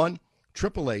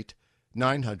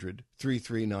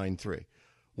 1-888-900-3393.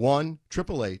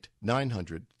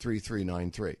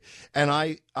 1-888-900-3393. And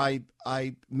I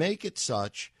make it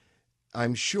such,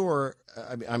 I'm sure,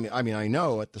 I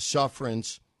know at the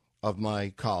sufferance of my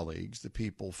colleagues, the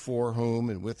people for whom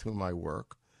and with whom I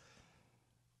work,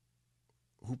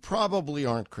 who probably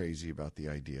aren't crazy about the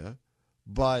idea,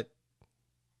 but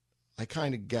I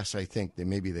kind of guess I think that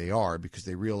maybe they are, because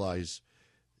they realize,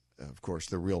 of course,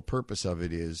 the real purpose of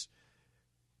it is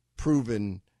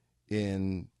proven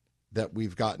in that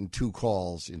we've gotten 2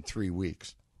 calls in 3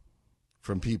 weeks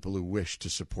from people who wish to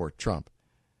support Trump.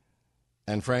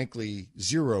 And frankly,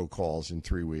 0 calls in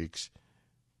 3 weeks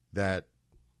that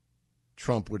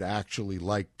Trump would actually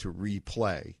like to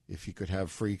replay. If he could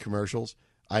have free commercials,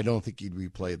 I don't think he'd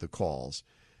replay the calls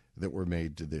that were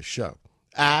made to this show.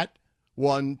 At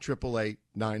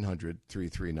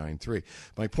 1-888-900-3393.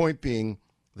 My point being,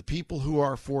 the people who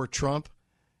are for Trump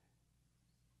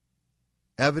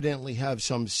evidently have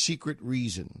some secret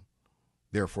reason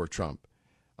they're for Trump.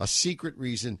 A secret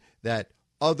reason that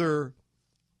other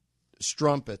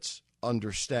strumpets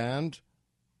understand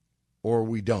or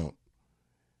we don't.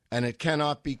 And it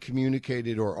cannot be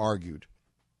communicated or argued.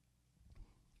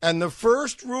 And the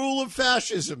first rule of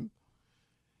fascism,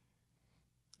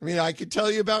 I could tell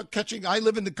you about catching, I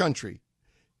live in the country.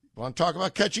 Want to talk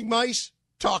about catching mice?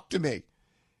 Talk to me.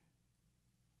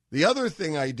 The other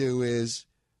thing I do is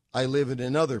I live in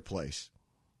another place.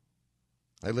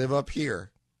 I live up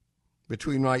here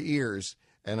between my ears,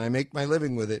 and I make my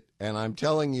living with it. And I'm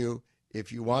telling you,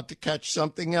 if you want to catch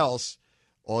something else,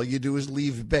 all you do is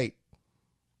leave bait,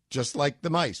 just like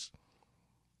the mice.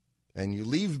 And you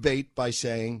leave bait by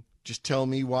saying, just tell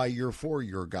me why you're for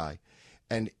your guy.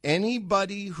 And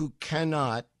anybody who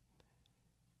cannot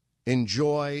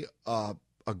enjoy a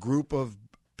group of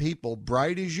people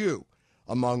bright as you,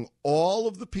 among all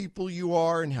of the people you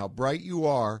are and how bright you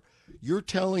are, you're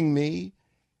telling me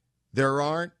there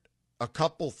aren't a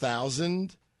couple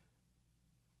thousand,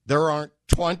 there aren't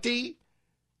 20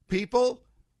 people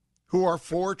who are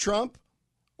for Trump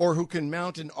or who can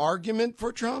mount an argument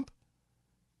for Trump?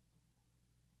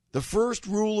 The first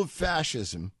rule of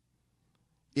fascism,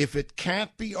 if it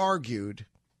can't be argued,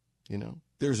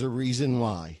 there's a reason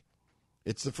why.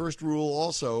 It's the first rule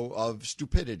also of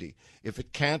stupidity. If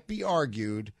it can't be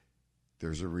argued,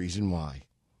 there's a reason why.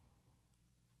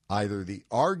 Either the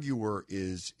arguer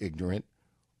is ignorant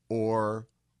or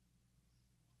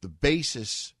the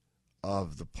basis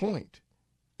of the point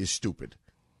is stupid.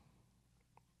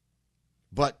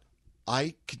 But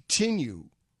I continue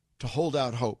to hold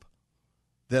out hope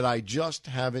that I just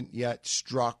haven't yet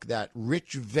struck that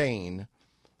rich vein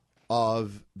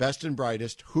of best and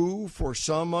brightest who, for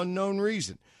some unknown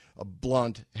reason, a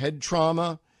blunt head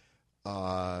trauma,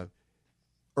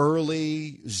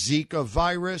 early Zika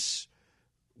virus,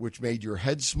 which made your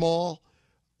head small,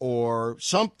 or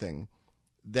something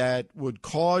that would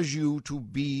cause you to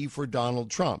be for Donald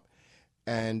Trump,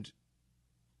 and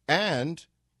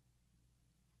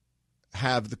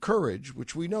have the courage,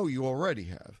 which we know you already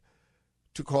have,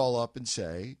 to call up and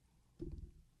say,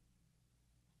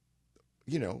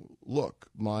 look,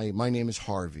 my name is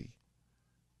Harvey.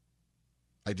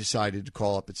 I decided to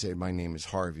call up and say, my name is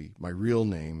Harvey. My real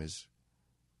name is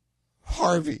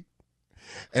Harvey.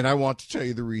 And I want to tell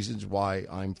you the reasons why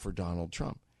I'm for Donald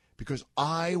Trump. Because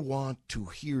I want to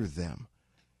hear them.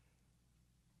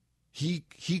 He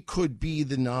could be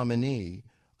the nominee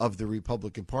of the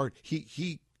Republican Party.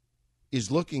 He is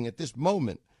looking at this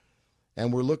moment,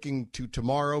 and we're looking to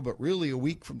tomorrow, but really a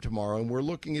week from tomorrow, and we're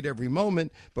looking at every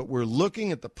moment, but we're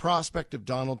looking at the prospect of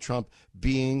Donald Trump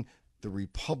being the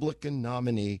Republican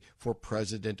nominee for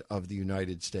President of the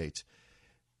United States.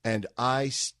 And I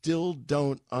still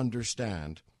don't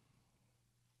understand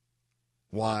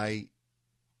why.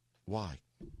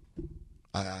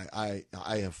 I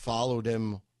have followed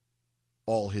him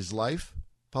all his life.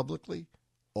 publicly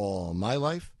all my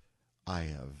life. I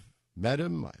have met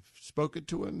him. I've spoken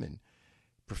to him in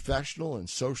professional and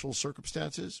social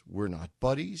circumstances. We're not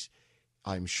buddies.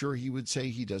 I'm sure he would say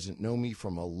he doesn't know me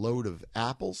from a load of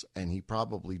apples, and he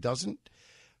probably doesn't.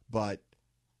 But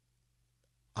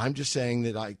I'm just saying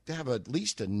that I have at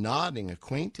least a nodding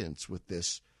acquaintance with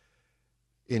this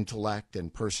intellect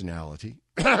and personality.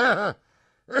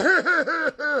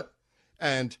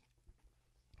 And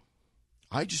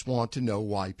I just want to know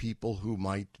why people who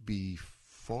might be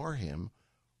for him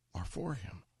are for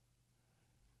him.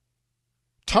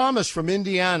 Thomas from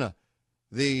Indiana,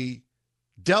 the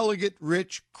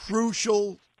delegate-rich,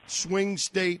 crucial swing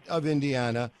state of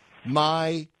Indiana,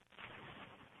 my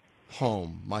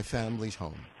home, my family's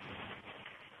home,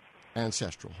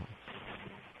 ancestral home.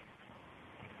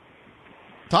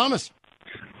 Thomas.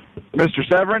 Mr.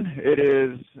 Severin, it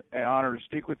is an honor to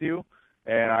speak with you,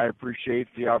 and I appreciate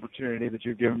the opportunity that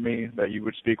you've given me that you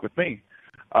would speak with me.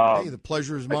 Hey, the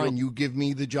pleasure is mine. You give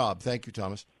me the job. Thank you,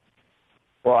 Thomas.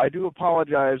 Well, I do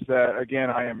apologize that, again,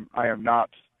 I am not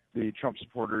the Trump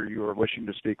supporter you are wishing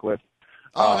to speak with.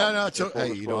 Oh, no, it's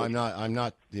okay. Hey, I'm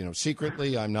not,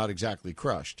 secretly, I'm not exactly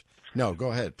crushed. No,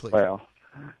 go ahead, please. Well,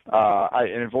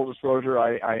 in full disclosure,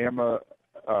 I am a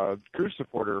Cruz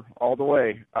supporter all the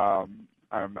way. I'm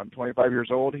 25 years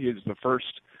old. He is the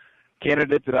first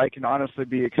candidate that I can honestly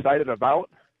be excited about.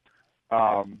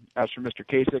 As for Mr.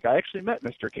 Kasich, I actually met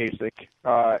Mr. Kasich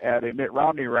at a Mitt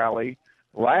Romney rally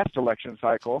last election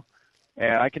cycle,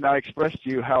 and I cannot express to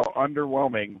you how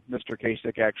underwhelming Mr.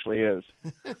 Kasich actually is.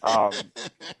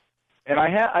 And I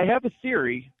have a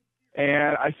theory,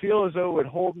 and I feel as though it would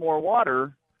hold more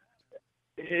water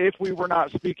if we were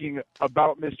not speaking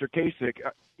about Mr. Kasich.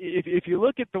 If you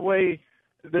look at the way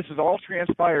this has all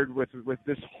transpired with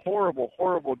this horrible,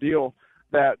 horrible deal,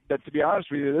 that to be honest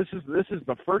with you, this is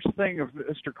the first thing of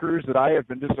Mr. Cruz that I have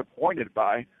been disappointed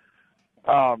by.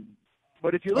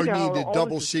 But if you look at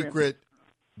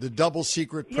the double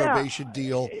secret probation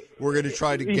deal, we're going to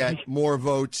try to get more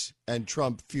votes and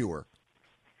Trump fewer.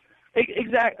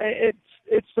 Exactly.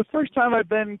 It's the first time I've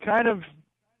been kind of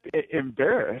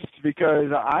embarrassed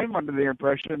because I'm under the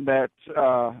impression that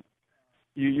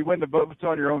you win the votes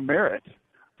on your own merit,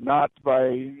 not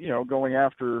by going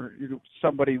after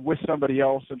somebody with somebody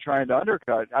else and trying to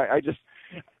undercut.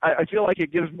 I feel like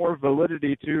it gives more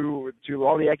validity to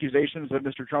all the accusations that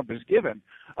Mr. Trump has given.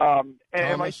 And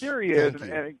Thomas, my theory is,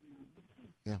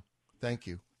 thank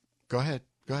you. Go ahead.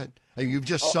 You've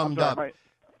just summed up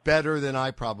better than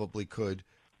I probably could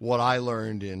what I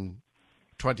learned in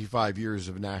 25 years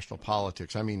of national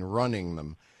politics. I mean, running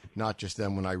them, not just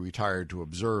then when I retired to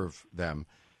observe them.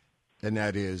 And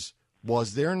that is,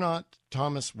 was there not,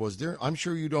 Thomas, I'm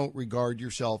sure you don't regard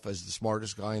yourself as the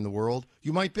smartest guy in the world.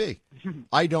 You might be.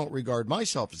 I don't regard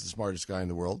myself as the smartest guy in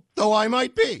the world, though I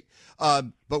might be.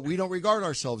 But we don't regard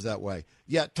ourselves that way.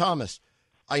 Yet, Thomas,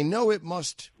 I know it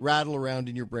must rattle around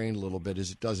in your brain a little bit as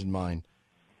it does in mine.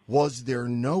 Was there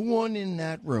no one in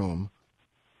that room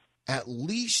at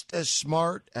least as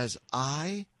smart as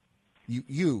I?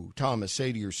 You, Thomas,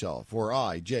 say to yourself, or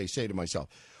I, Jay, say to myself,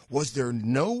 was there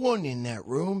no one in that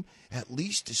room at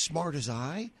least as smart as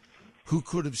I who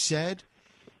could have said,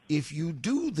 if you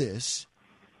do this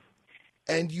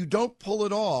and you don't pull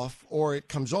it off, or it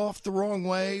comes off the wrong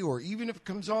way, or even if it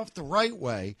comes off the right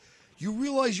way, you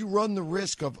realize you run the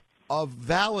risk of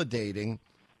validating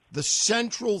the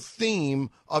central theme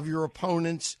of your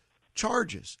opponent's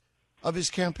charges, of his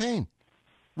campaign,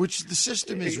 which the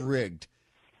system is rigged.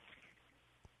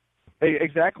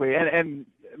 Exactly. And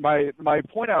my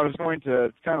point I was going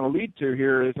to kind of lead to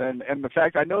here is, and the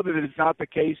fact I know that it's not the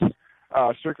case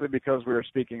strictly because we were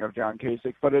speaking of John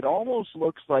Kasich, but it almost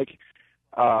looks like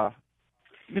Mr.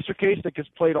 Kasich has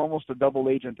played almost a double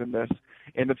agent in this,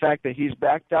 in the fact that he's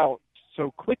backed out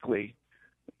so quickly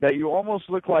that you almost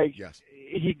look like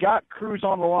he got Cruz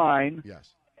on the line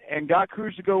and got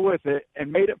Cruz to go with it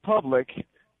and made it public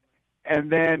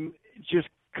and then just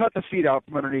cut the feet out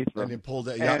from underneath them. And then pulled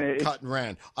it, cut and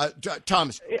ran.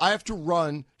 Thomas, I have to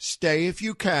run. Stay if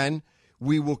you can.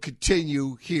 We will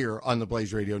continue here on the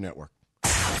Blaze Radio Network.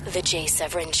 The Jay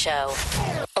Severin Show,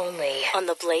 only on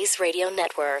the Blaze Radio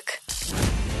Network.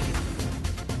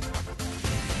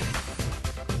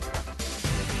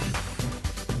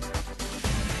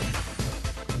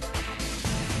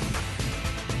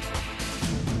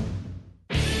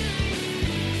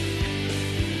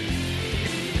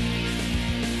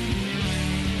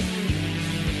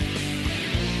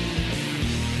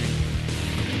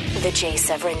 The Jay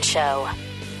Severin Show.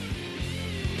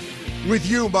 With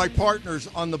you, my partners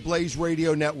on the Blaze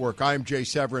Radio Network, I'm Jay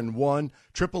Severin,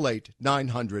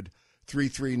 1-888-900-3393.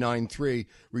 3393.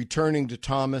 Returning to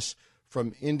Thomas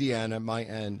from Indiana, my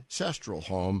ancestral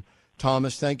home.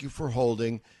 Thomas, thank you for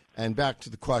holding. And back to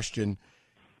the question,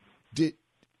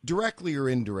 directly or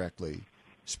indirectly,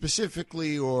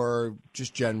 specifically or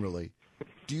just generally,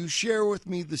 do you share with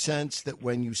me the sense that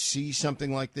when you see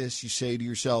something like this, you say to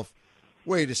yourself,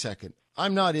 wait a second,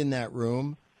 I'm not in that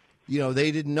room.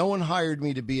 No one hired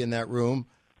me to be in that room,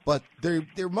 but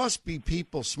there must be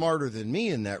people smarter than me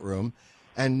in that room.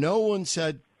 And no one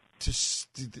said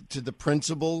to the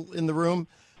principal in the room,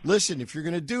 listen, if you're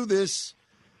going to do this,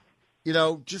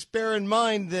 just bear in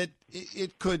mind that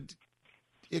it could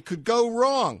go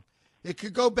wrong. It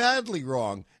could go badly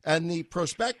wrong. And the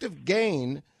prospective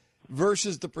gain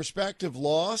versus the prospective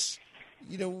loss,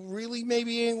 really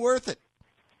maybe ain't worth it.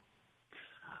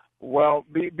 Well,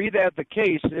 be that the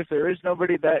case, if there is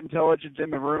nobody that intelligent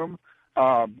in the room,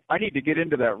 I need to get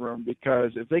into that room,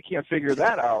 because if they can't figure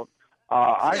that out,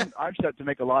 I'm set to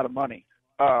make a lot of money.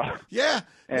 Exactly.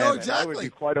 And I would be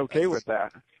quite okay with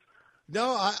that.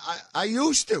 No, I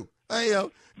used to,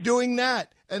 doing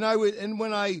that, and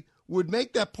when I would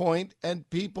make that point, and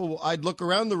I'd look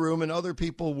around the room, and other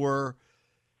people were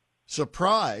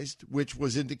surprised, which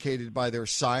was indicated by their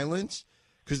silence,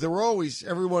 because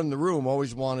everyone in the room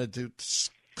always wanted to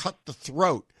cut the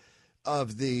throat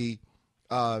of the,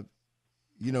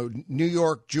 New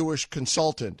York Jewish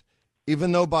consultant,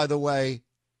 even though, by the way,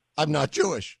 I'm not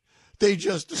Jewish. They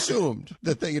just assumed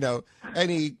that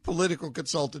any political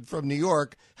consultant from New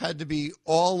York had to be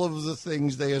all of the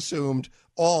things they assumed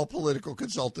all political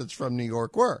consultants from New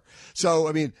York were.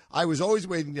 So, I was always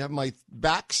waiting to have my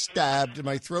back stabbed and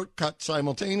my throat cut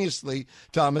simultaneously,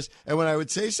 Thomas. And when I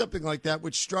would say something like that,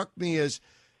 which struck me as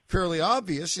fairly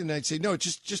obvious, and I'd say, no,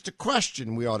 it's just a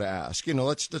question we ought to ask.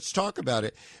 Let's talk about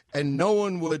it. And no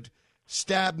one would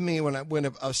stab me when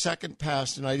a second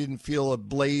passed and I didn't feel a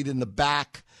blade in the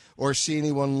back or see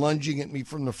anyone lunging at me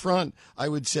from the front. I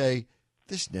would say,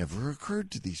 this never occurred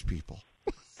to these people.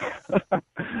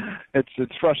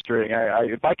 It's frustrating.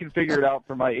 If I can figure it out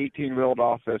for my 18-year-old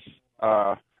office,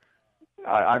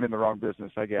 I'm in the wrong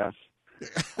business, I guess.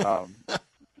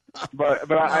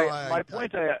 My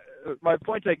point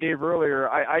I gave earlier,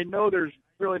 I know there's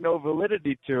really no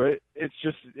validity to it. It's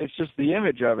just the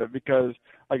image of it, because,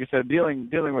 like I said, dealing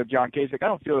with John Kasich, I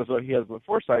don't feel as though he has the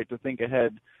foresight to think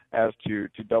ahead as to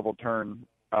double turn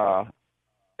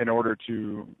in order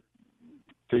to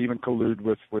even collude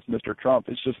with Mr. Trump.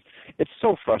 It's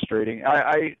so frustrating.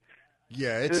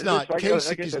 It's not.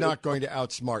 Kasich is not going to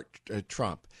outsmart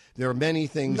Trump. There are many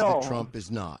things that Trump is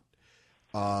not.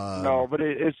 No, but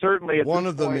it's certainly at one this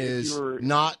of them point, is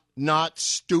not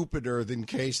stupider than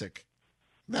Kasich.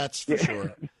 That's for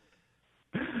sure.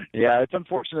 Yeah, it's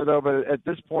unfortunate though, but at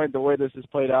this point, the way this is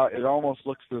played out, it almost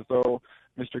looks as though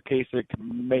Mr. Kasich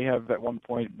may have at one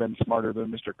point been smarter than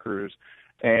Mr. Cruz,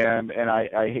 and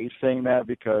I hate saying that,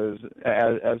 because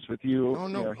as with you,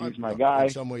 he's my guy. In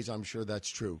some ways, I'm sure that's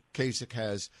true. Kasich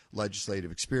has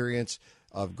legislative experience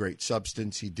of great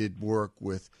substance. He did work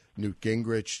with Newt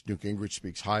Gingrich. Newt Gingrich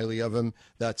speaks highly of him.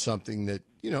 That's something that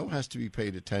has to be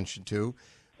paid attention to.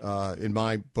 In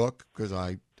my book, because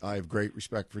I have great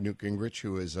respect for Newt Gingrich,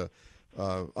 who is a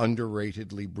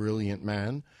underratedly brilliant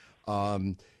man.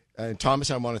 And Thomas,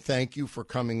 I want to thank you for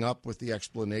coming up with the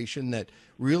explanation that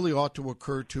really ought to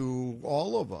occur to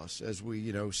all of us as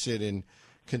we, sit and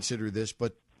consider this,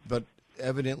 but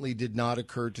evidently did not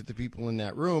occur to the people in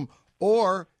that room,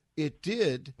 or it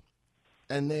did,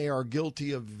 and they are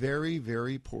guilty of very,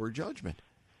 very poor judgment.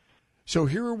 So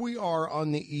here we are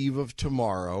on the eve of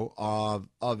tomorrow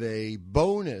of a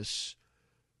bonus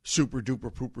Super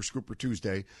Duper Pooper Scooper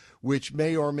Tuesday, which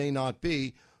may or may not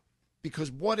be,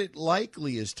 because what it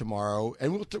likely is tomorrow,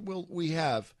 and we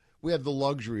have the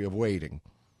luxury of waiting,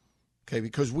 okay,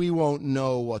 because we won't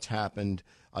know what's happened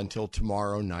until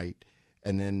tomorrow night,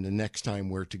 and then the next time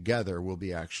we're together will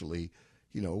be actually,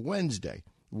 Wednesday,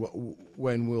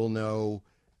 when we'll know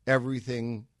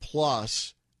everything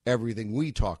plus everything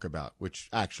we talk about, which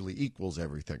actually equals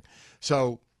everything.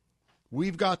 So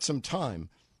we've got some time,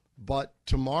 but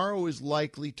tomorrow is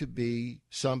likely to be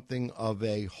something of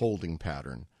a holding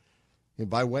pattern. And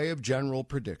by way of general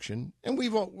prediction, and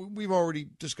we've already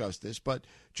discussed this, but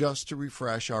just to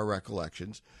refresh our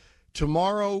recollections,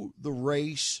 tomorrow the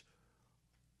race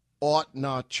ought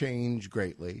not change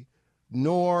greatly,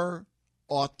 nor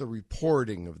ought the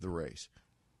reporting of the race.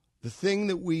 The thing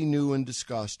that we knew and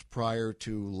discussed prior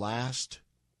to last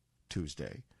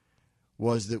Tuesday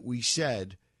was that we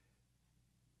said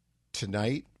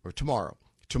tonight or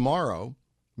tomorrow,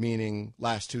 meaning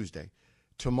last Tuesday,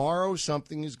 tomorrow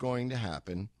something is going to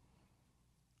happen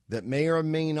that may or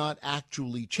may not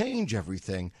actually change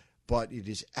everything, but it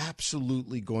is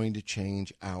absolutely going to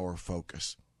change our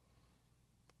focus.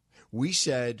 We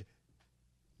said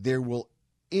there will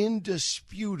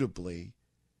indisputably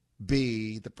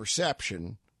be the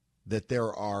perception that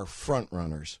there are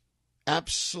frontrunners,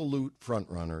 absolute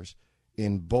frontrunners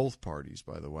in both parties,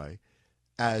 by the way,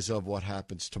 as of what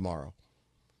happens tomorrow.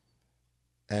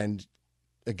 And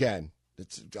again,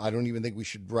 I don't even think we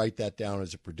should write that down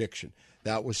as a prediction.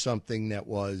 That was something that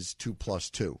was 2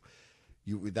 + 2.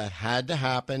 That had to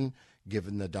happen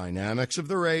given the dynamics of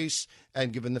the race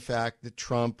and given the fact that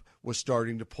Trump was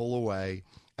starting to pull away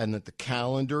and that the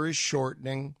calendar is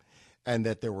shortening and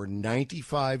that there were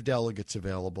 95 delegates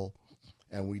available.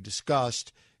 And we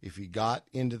discussed if he got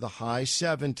into the high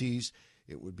 70s,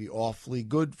 it would be awfully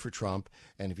good for Trump.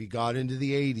 And if he got into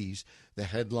the 80s, the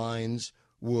headlines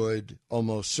would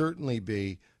almost certainly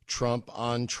be Trump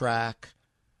on track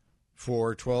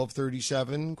for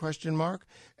 1237 ?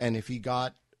 And if he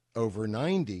got over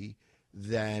 90,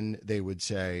 then they would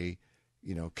say,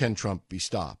 can Trump be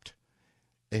stopped?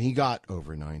 And he got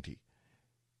over 90.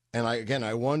 And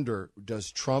I wonder,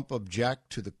 does Trump object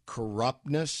to the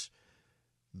corruptness,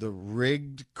 the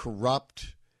rigged,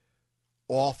 corrupt,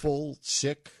 awful,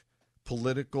 sick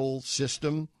political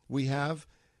system we have,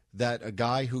 that a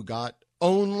guy who got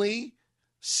only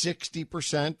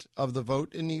 60% of the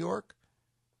vote in New York,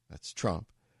 that's Trump,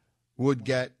 would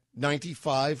get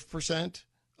 95%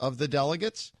 of the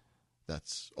delegates?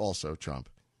 That's also Trump.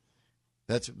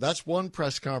 That's one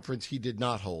press conference he did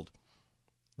not hold.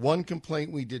 One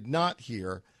complaint we did not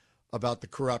hear about the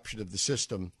corruption of the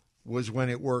system was when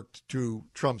it worked to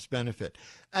Trump's benefit.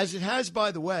 As it has,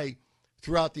 by the way,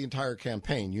 throughout the entire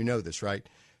campaign. You know this, right?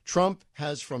 Trump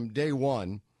has from day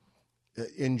one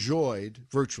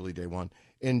virtually day one,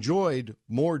 enjoyed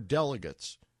more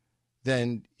delegates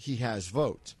than he has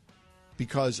votes.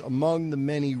 Because among the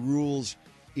many rules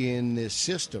in this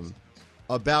system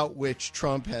about which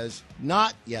Trump has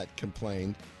not yet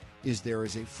complained is there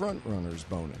is a front-runner's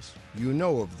bonus. You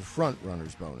know of the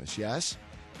front-runner's bonus, yes?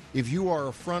 If you are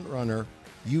a front-runner,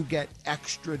 you get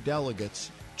extra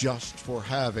delegates just for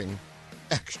having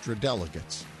extra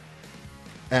delegates.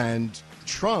 And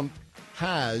Trump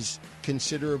has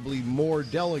considerably more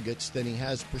delegates than he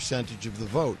has percentage of the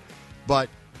vote. But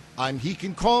he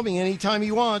can call me anytime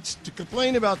he wants to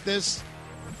complain about this.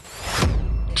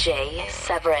 Jay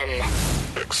Severin.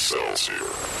 Excelsior.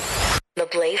 The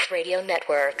Blaze Radio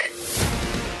Network.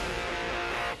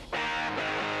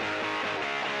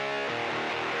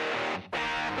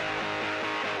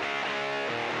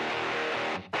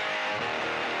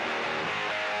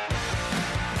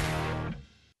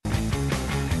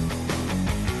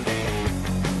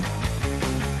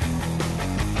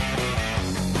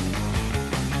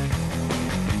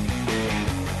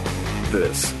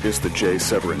 This is the Jay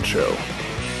Severin Show.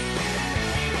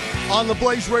 On the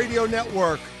Blaze Radio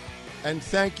Network. And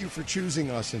thank you for choosing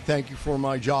us, and thank you for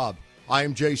my job. I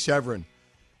am Jay Severin.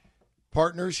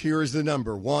 Partners, here is the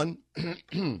number. Pardon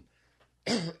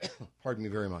me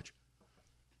very much.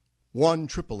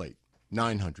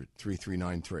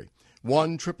 1-888-900-3393.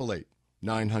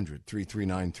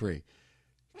 1-888-900-3393.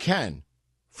 Ken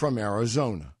from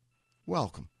Arizona.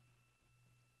 Welcome.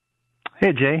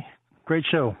 Hey, Jay. Great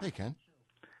show. Hey, Ken.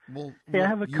 Well, hey, I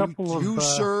have a couple of... You,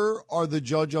 sir, are the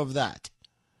judge of that.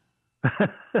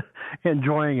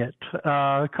 Enjoying it.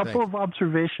 A couple of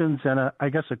observations and, I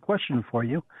guess, a question for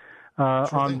you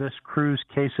on this Cruz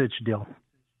Kasich deal.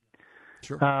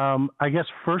 Sure. I guess,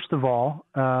 first of all,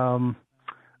 an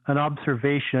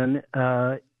observation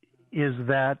is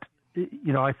that,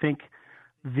 I think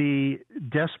the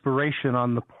desperation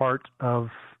on the part of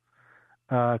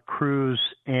Cruz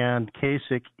and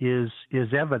Kasich is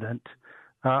evident.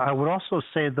 I would also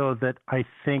say, though, that I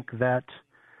think that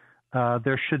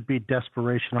there should be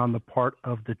desperation on the part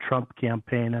of the Trump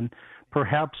campaign, and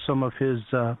perhaps some of his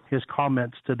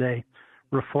comments today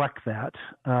reflect that.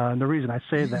 And the reason I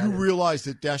say that, you realize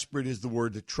that desperate is the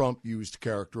word that Trump used to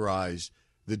characterize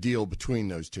the deal between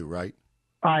those two, right?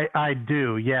 I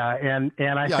do, yeah, and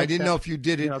I didn't know if you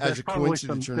did it as a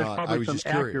coincidence or not. I was just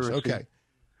curious. Okay.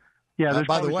 Yeah, there's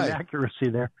by the way, some accuracy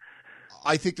there.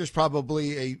 I think there's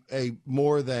probably a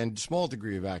more than small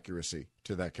degree of accuracy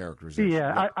to that characterization.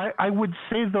 Yeah, I would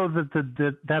say, though,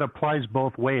 that applies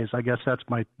both ways. I guess that's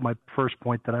my first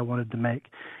point that I wanted to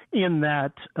make, in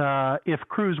that if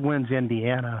Cruz wins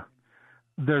Indiana,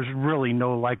 there's really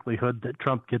no likelihood that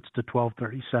Trump gets to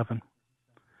 1237.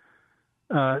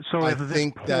 So I if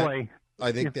think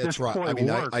that's right. I mean,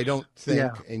 works, I don't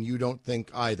think, and you don't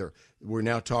think either. We're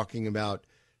now talking about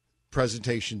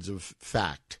presentations of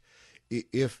fact.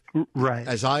 if, right,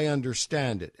 as I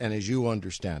understand it, and as you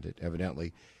understand it,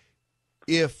 evidently,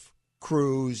 if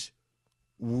Cruz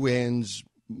wins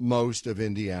most of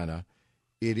Indiana,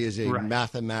 it is a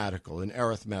mathematical, an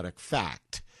arithmetic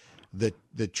fact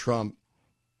that Trump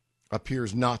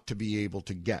appears not to be able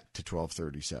to get to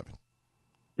 1237.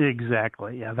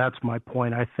 Exactly. Yeah, that's my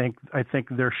point. I think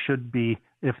there should be,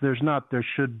 if there's not, there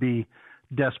should be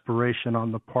desperation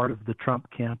on the part of the Trump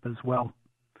camp as well.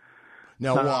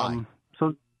 Now, why?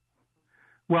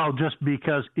 Well, just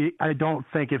because I don't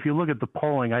think, if you look at the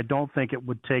polling, I don't think it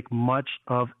would take much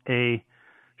of a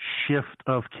shift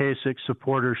of Kasich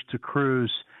supporters to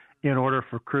Cruz in order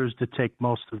for Cruz to take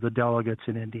most of the delegates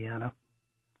in Indiana.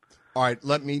 All right,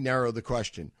 let me narrow the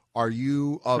question. Are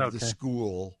you of the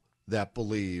school that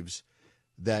believes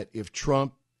that if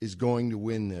Trump is going to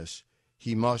win this,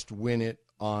 he must win it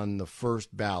on the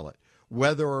first ballot,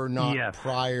 whether or not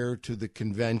prior to the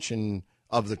convention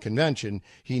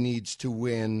he needs to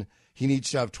win, he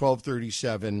needs to have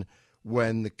 1237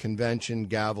 when the convention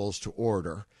gavels to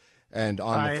order, and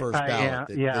on the first ballot,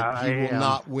 that he will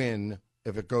not win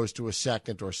if it goes to a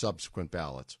second or subsequent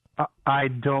ballots? I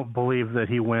don't believe that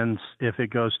he wins if it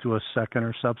goes to a second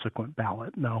or subsequent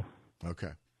ballot, no.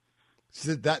 Okay.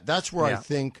 So that's where I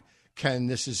think, Ken,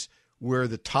 this is where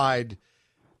the tide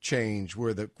change,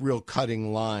 where the real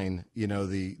cutting line,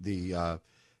 the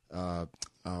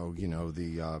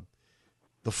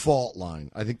fault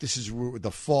line. I think this is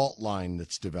the fault line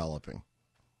that's developing.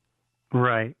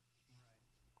 Right.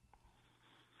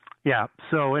 Yeah.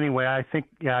 So anyway, I think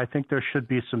there should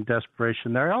be some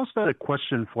desperation there. I also had a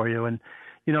question for you, and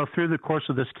through the course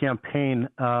of this campaign,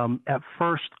 at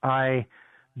first I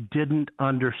didn't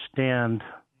understand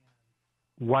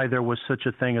why there was such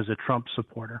a thing as a Trump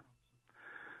supporter.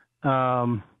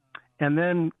 And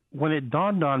then when it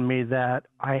dawned on me that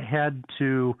I had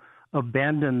to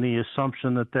abandon the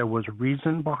assumption that there was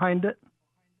reason behind it,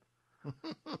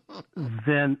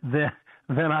 then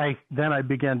I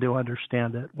began to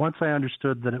understand it. Once I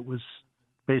understood that it was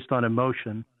based on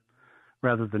emotion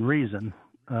rather than reason,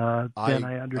 then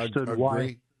I understood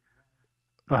why.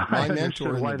 I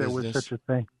understood why there was such a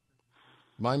thing.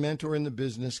 My mentor in the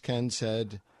business, Ken,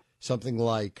 said something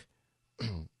like,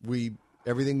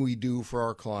 everything we do for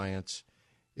our clients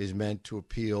is meant to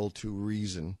appeal to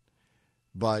reason,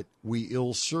 but we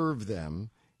ill-serve them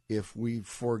if we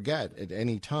forget at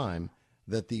any time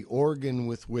that the organ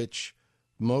with which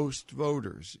most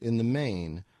voters in the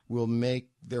main will make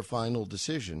their final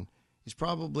decision is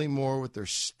probably more with their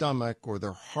stomach or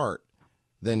their heart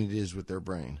than it is with their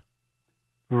brain.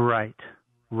 Right.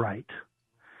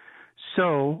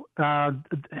 So,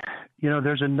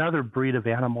 there's another breed of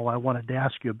animal I wanted to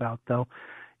ask you about, though.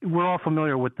 We're all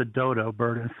familiar with the dodo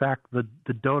bird. In fact, the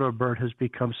dodo bird has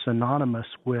become synonymous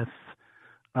with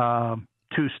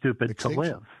too stupid to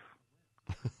live.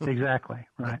 Exactly,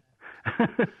 right.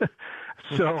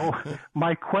 So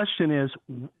my question is,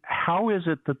 how is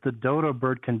it that the dodo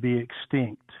bird can be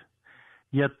extinct,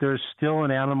 yet there's still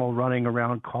an animal running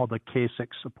around called a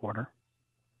Kasich supporter?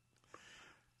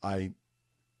 You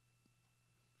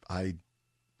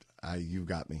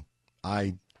got me.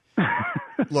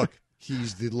 Look,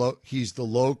 he's the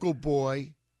local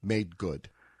boy made good.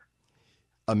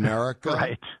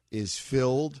 America is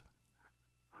filled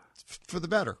for the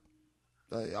better.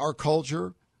 Our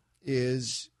culture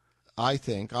is, I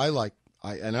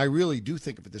really do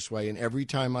think of it this way, and every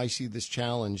time I see this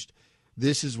challenged,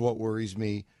 this is what worries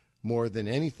me more than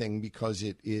anything, because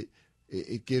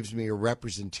it gives me a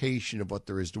representation of what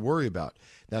there is to worry about.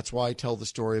 That's why I tell the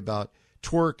story about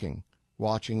twerking,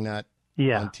 watching that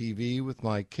on TV with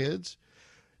my kids.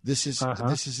 This is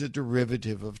a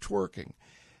derivative of twerking,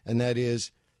 and that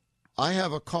is, I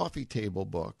have a coffee table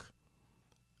book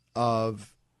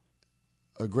of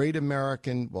a great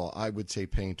American, well, I would say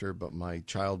painter, but my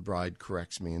child bride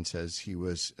corrects me and says he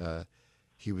was an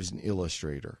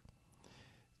illustrator.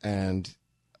 And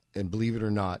believe it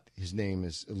or not, his name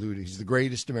is alluded. He's the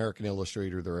greatest American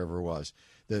illustrator there ever was.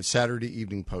 The Saturday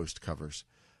Evening Post covers.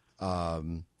 All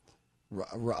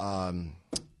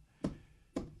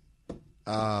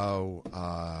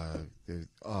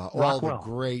the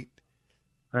great.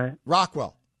 Right.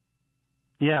 Rockwell.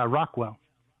 Yeah, Rockwell.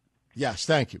 Yes,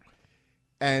 thank you.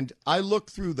 And I looked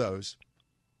through those.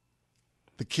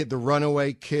 The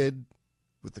runaway kid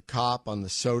with the cop on the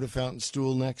soda fountain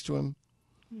stool next to him.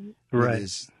 Right. With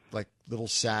his little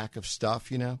sack of stuff,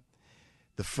 The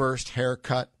first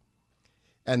haircut,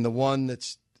 and the one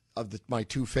that's my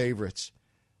two favorites,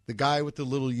 the guy with the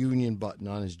little union button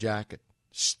on his jacket,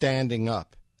 standing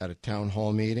up at a town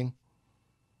hall meeting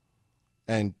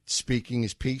and speaking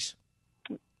his piece.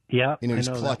 Yeah, You know, he's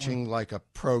I know clutching like a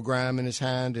program in his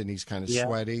hand, and he's kind of Yeah.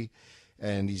 sweaty.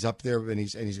 And he's up there, and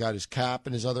he's got his cap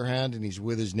in his other hand, and he's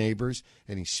with his neighbors,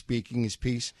 and he's speaking his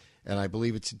piece. And I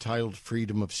believe it's entitled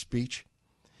 "Freedom of Speech."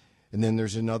 And then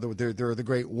there's another. There are the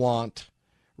great want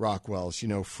Rockwells. You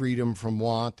know, freedom from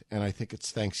want, and I think it's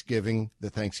Thanksgiving,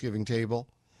 the Thanksgiving table.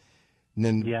 And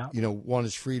then you know, one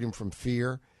is freedom from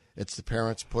fear. It's the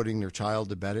parents putting their child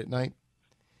to bed at night.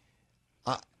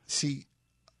 See,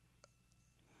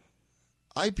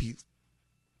 I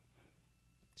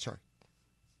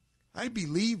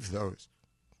believe those.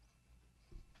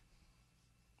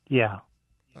 Yeah.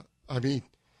 I mean,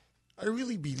 I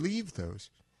really believe those.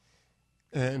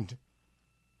 And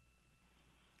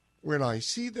when I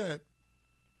see that,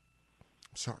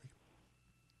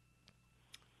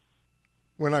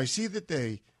 when I see that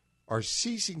they are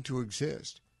ceasing to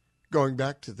exist, going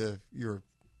back to your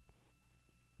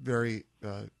very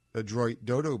adroit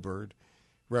dodo bird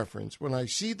reference, when I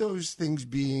see those things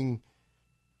being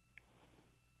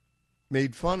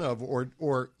made fun of,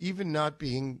 or even not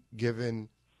being given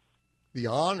the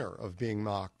honor of being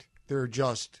mocked, they're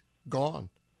just gone.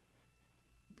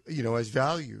 You know, as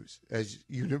values, as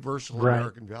universal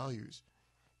American values.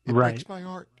 It breaks my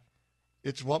heart.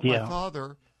 It's what my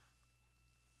father,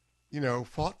 you know,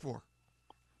 fought for.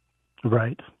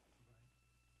 Right.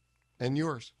 And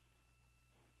yours.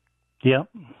 Yep.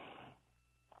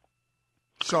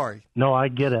 Sorry. No, I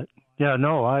get it. Yeah,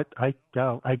 no, I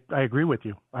agree with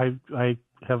you. I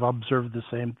have observed the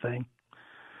same thing.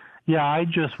 Yeah, I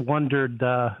just wondered.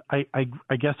 I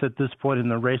guess at this point in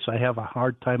the race, I have a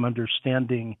hard time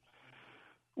understanding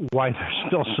why there's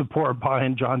still support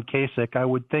behind John Kasich. I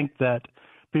would think that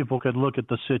people could look at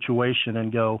the situation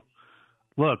and go,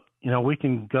 "Look, you know, we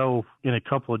can go in a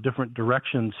couple of different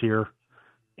directions here,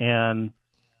 and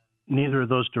neither of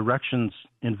those directions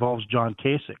involves John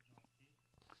Kasich."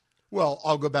 Well,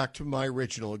 I'll go back to my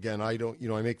original again. I don't, you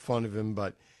know, I make fun of him,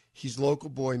 but he's local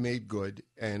boy made good.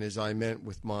 And as I meant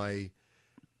with my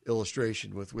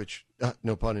illustration, with which,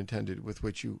 no pun intended, with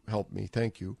which you helped me,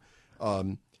 thank you,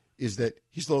 is that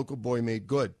he's local boy made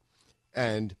good.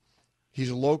 And he's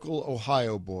a local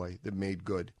Ohio boy that made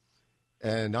good.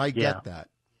 And I get that.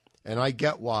 And I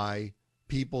get why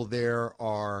people there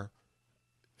are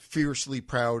fiercely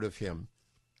proud of him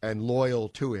and loyal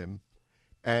to him.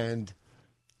 And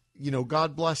you know,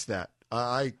 God bless that.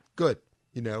 Good.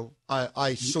 You know,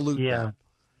 I salute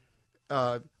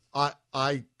that.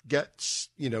 I get,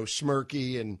 you know,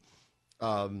 smirky and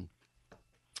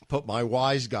put my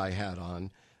wise guy hat on,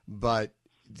 but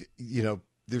you know,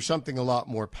 there's something a lot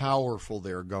more powerful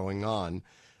there going on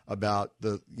about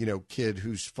the, you know, kid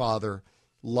whose father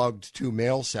lugged 2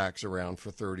 mail sacks around for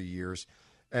 30 years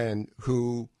and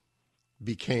who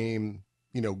became,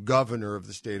 you know, governor of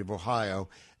the state of Ohio,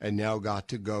 and now got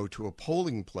to go to a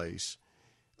polling place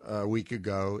a week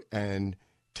ago and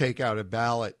take out a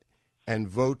ballot and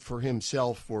vote for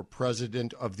himself for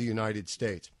president of the United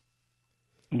States.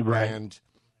 Right. And,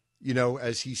 you know,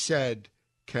 as he said,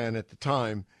 Ken, at the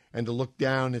time, and to look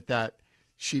down at that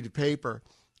sheet of paper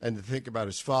and to think about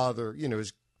his father, you know,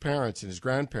 his parents and his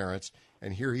grandparents,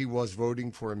 and here he was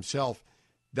voting for himself.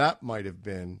 That might have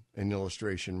been an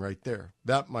illustration right there.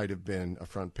 That might have been a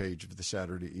front page of the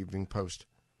Saturday Evening Post.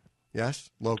 Yes?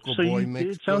 Local boy makes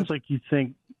good. It sounds like you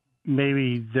think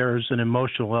maybe there's an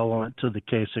emotional element to the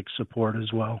Kasich support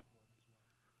as well.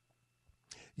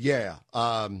 Yeah.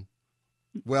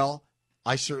 Well,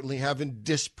 I certainly haven't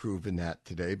disproven that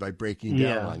today by breaking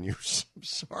down on you. So I'm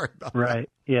sorry about that. Right.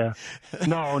 Yeah.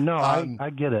 No, I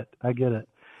get it. I get it.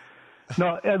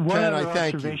 No, and one Ken, other I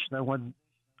thank observation you. I want.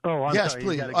 Oh, I'm yes, sorry.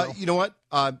 please. You, go. You know what?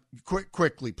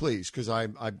 Quickly, please, because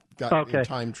I've got in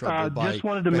time trouble by just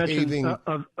wanted to behaving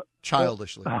mention,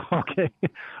 childishly. Okay.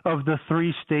 Of the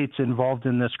 3 states involved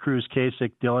in this Cruz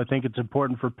Kasich deal, I think it's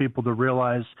important for people to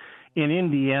realize in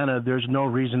Indiana, there's no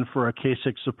reason for a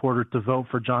Kasich supporter to vote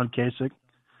for John Kasich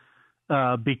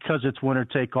because it's winner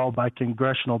take all by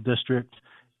congressional district,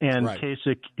 and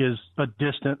Kasich is a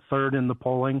distant third in the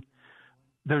polling.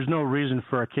 There's no reason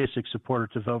for a Kasich supporter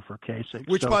to vote for Kasich.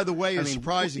 Which, by the way, is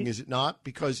surprising, is it not?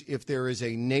 Because if there is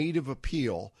a native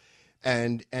appeal,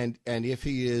 and if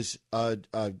he is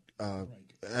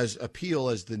as appeal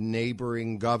as the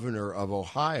neighboring governor of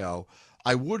Ohio,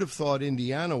 I would have thought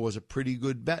Indiana was a pretty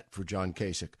good bet for John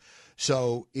Kasich.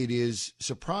 So it is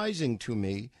surprising to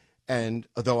me, and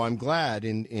though I'm glad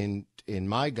in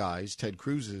my guy's, Ted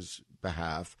Cruz's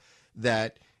behalf,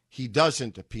 that he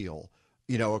doesn't appeal,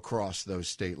 you know, across those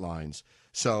state lines.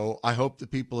 So I hope the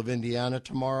people of Indiana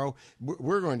tomorrow,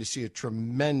 we're going to see a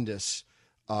tremendous,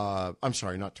 I'm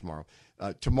sorry, not tomorrow.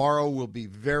 Tomorrow will be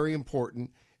very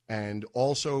important, and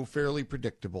also fairly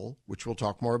predictable, which we'll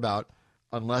talk more about,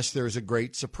 unless there's a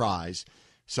great surprise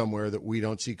somewhere that we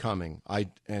don't see coming.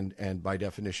 And by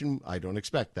definition, I don't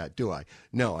expect that, do I?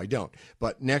 No, I don't.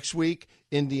 But next week,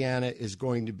 Indiana is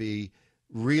going to be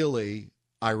really,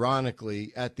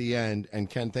 ironically, at the end. And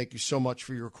Ken, thank you so much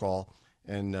for your call.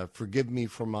 And forgive me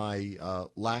for my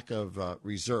lack of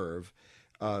reserve.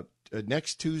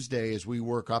 Next Tuesday, as we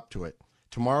work up to it,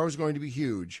 tomorrow is going to be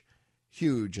huge,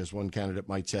 as one candidate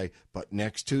might say. But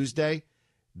next Tuesday,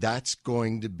 that's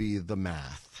going to be the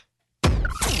math.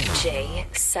 Jay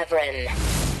Severin,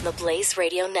 the Blaze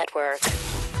Radio Network.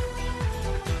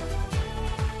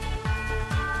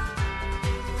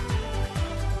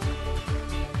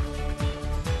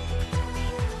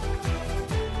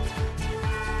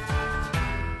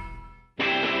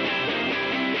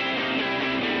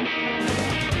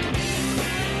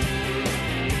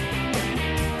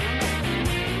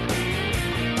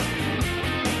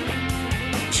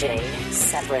 Jay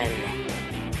Severin.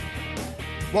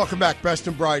 Welcome back, best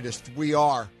and brightest. We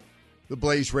are the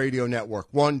Blaze Radio Network.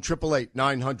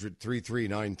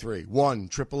 1-888-900-3393.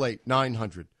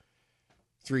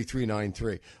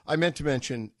 1-888-900-3393. I meant to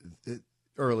mention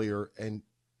earlier, and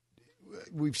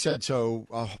we've said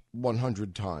so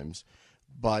 100 times,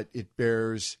 but it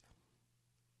bears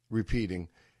repeating.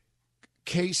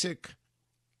 Kasich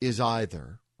is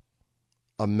either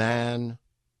a man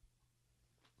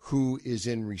who is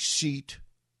in receipt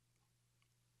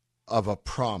of a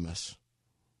promise.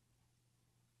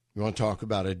 You want to talk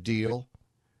about a deal?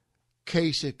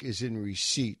 Kasich is in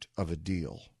receipt of a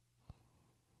deal.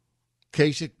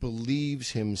 Kasich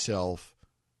believes himself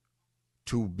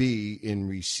to be in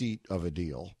receipt of a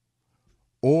deal.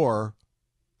 Or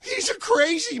he's a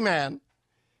crazy man.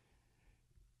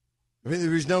 I mean,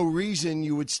 there is no reason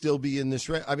you would still be in this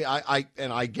race. I mean,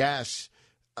 I guess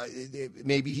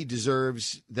maybe he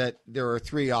deserves that there are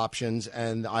three options,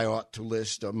 and I ought to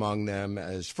list among them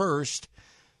as first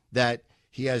that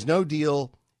he has no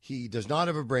deal, he does not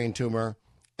have a brain tumor,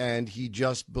 and he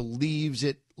just believes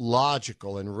it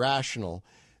logical and rational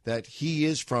that he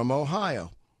is from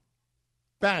Ohio.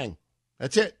 Bang.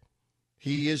 That's it.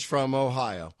 He is from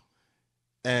Ohio.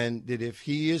 And that if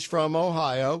he is from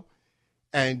Ohio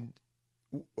and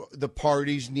the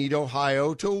parties need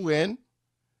Ohio to win,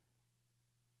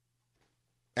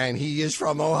 and he is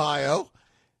from Ohio,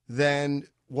 then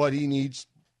what he needs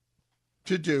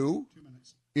to do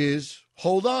is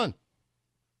hold on.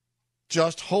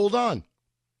 Just hold on.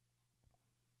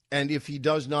 And if he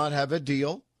does not have a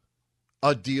deal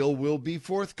will be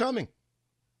forthcoming.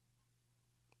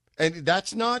 And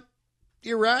that's not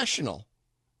irrational.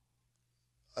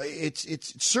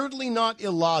 It's certainly not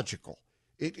illogical.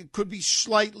 It could be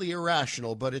slightly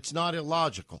irrational, but it's not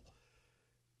illogical.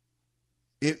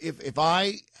 If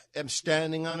I am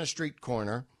standing on a street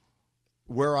corner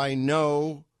where I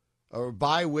know, or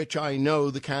by which I know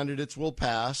the candidates will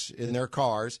pass in their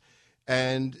cars,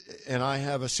 and I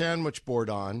have a sandwich board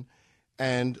on,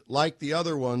 and like the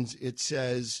other ones, it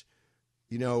says,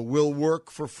 we'll work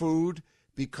for food,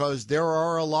 because there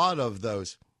are a lot of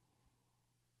those.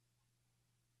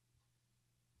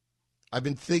 I've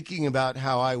been thinking about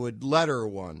how I would letter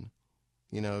one.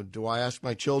 Do I ask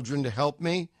my children to help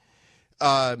me?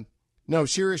 No,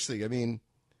 seriously. I mean,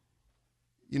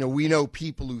 we know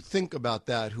people who think about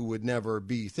that who would never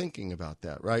be thinking about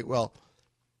that, right? Well,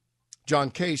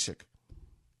 John Kasich,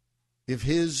 if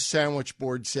his sandwich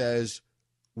board says,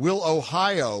 "Will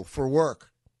Ohio for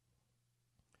work,"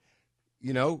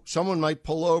 someone might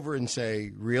pull over and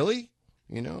say, "Really?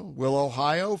 Will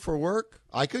Ohio for work?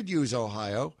 I could use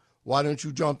Ohio. Why don't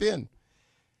you jump in?"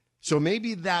 So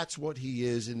maybe that's what he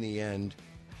is in the end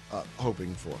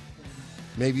hoping for.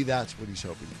 Maybe that's what he's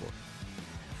hoping for.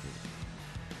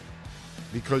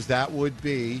 Because that would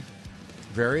be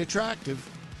very attractive.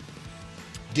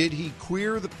 Did he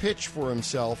queer the pitch for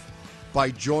himself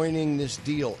by joining this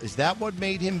deal? Is that what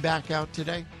made him back out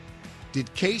today?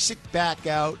 Did Kasich back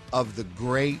out of the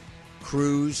great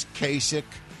Cruz-Kasich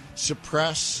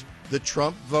suppress the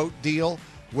Trump vote deal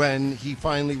when he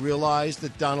finally realized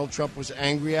that Donald Trump was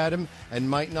angry at him and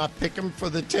might not pick him for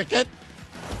the ticket?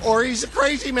 Or he's a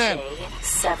crazy man. Jay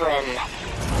Severin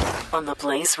on the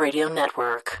Blaze Radio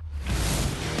Network.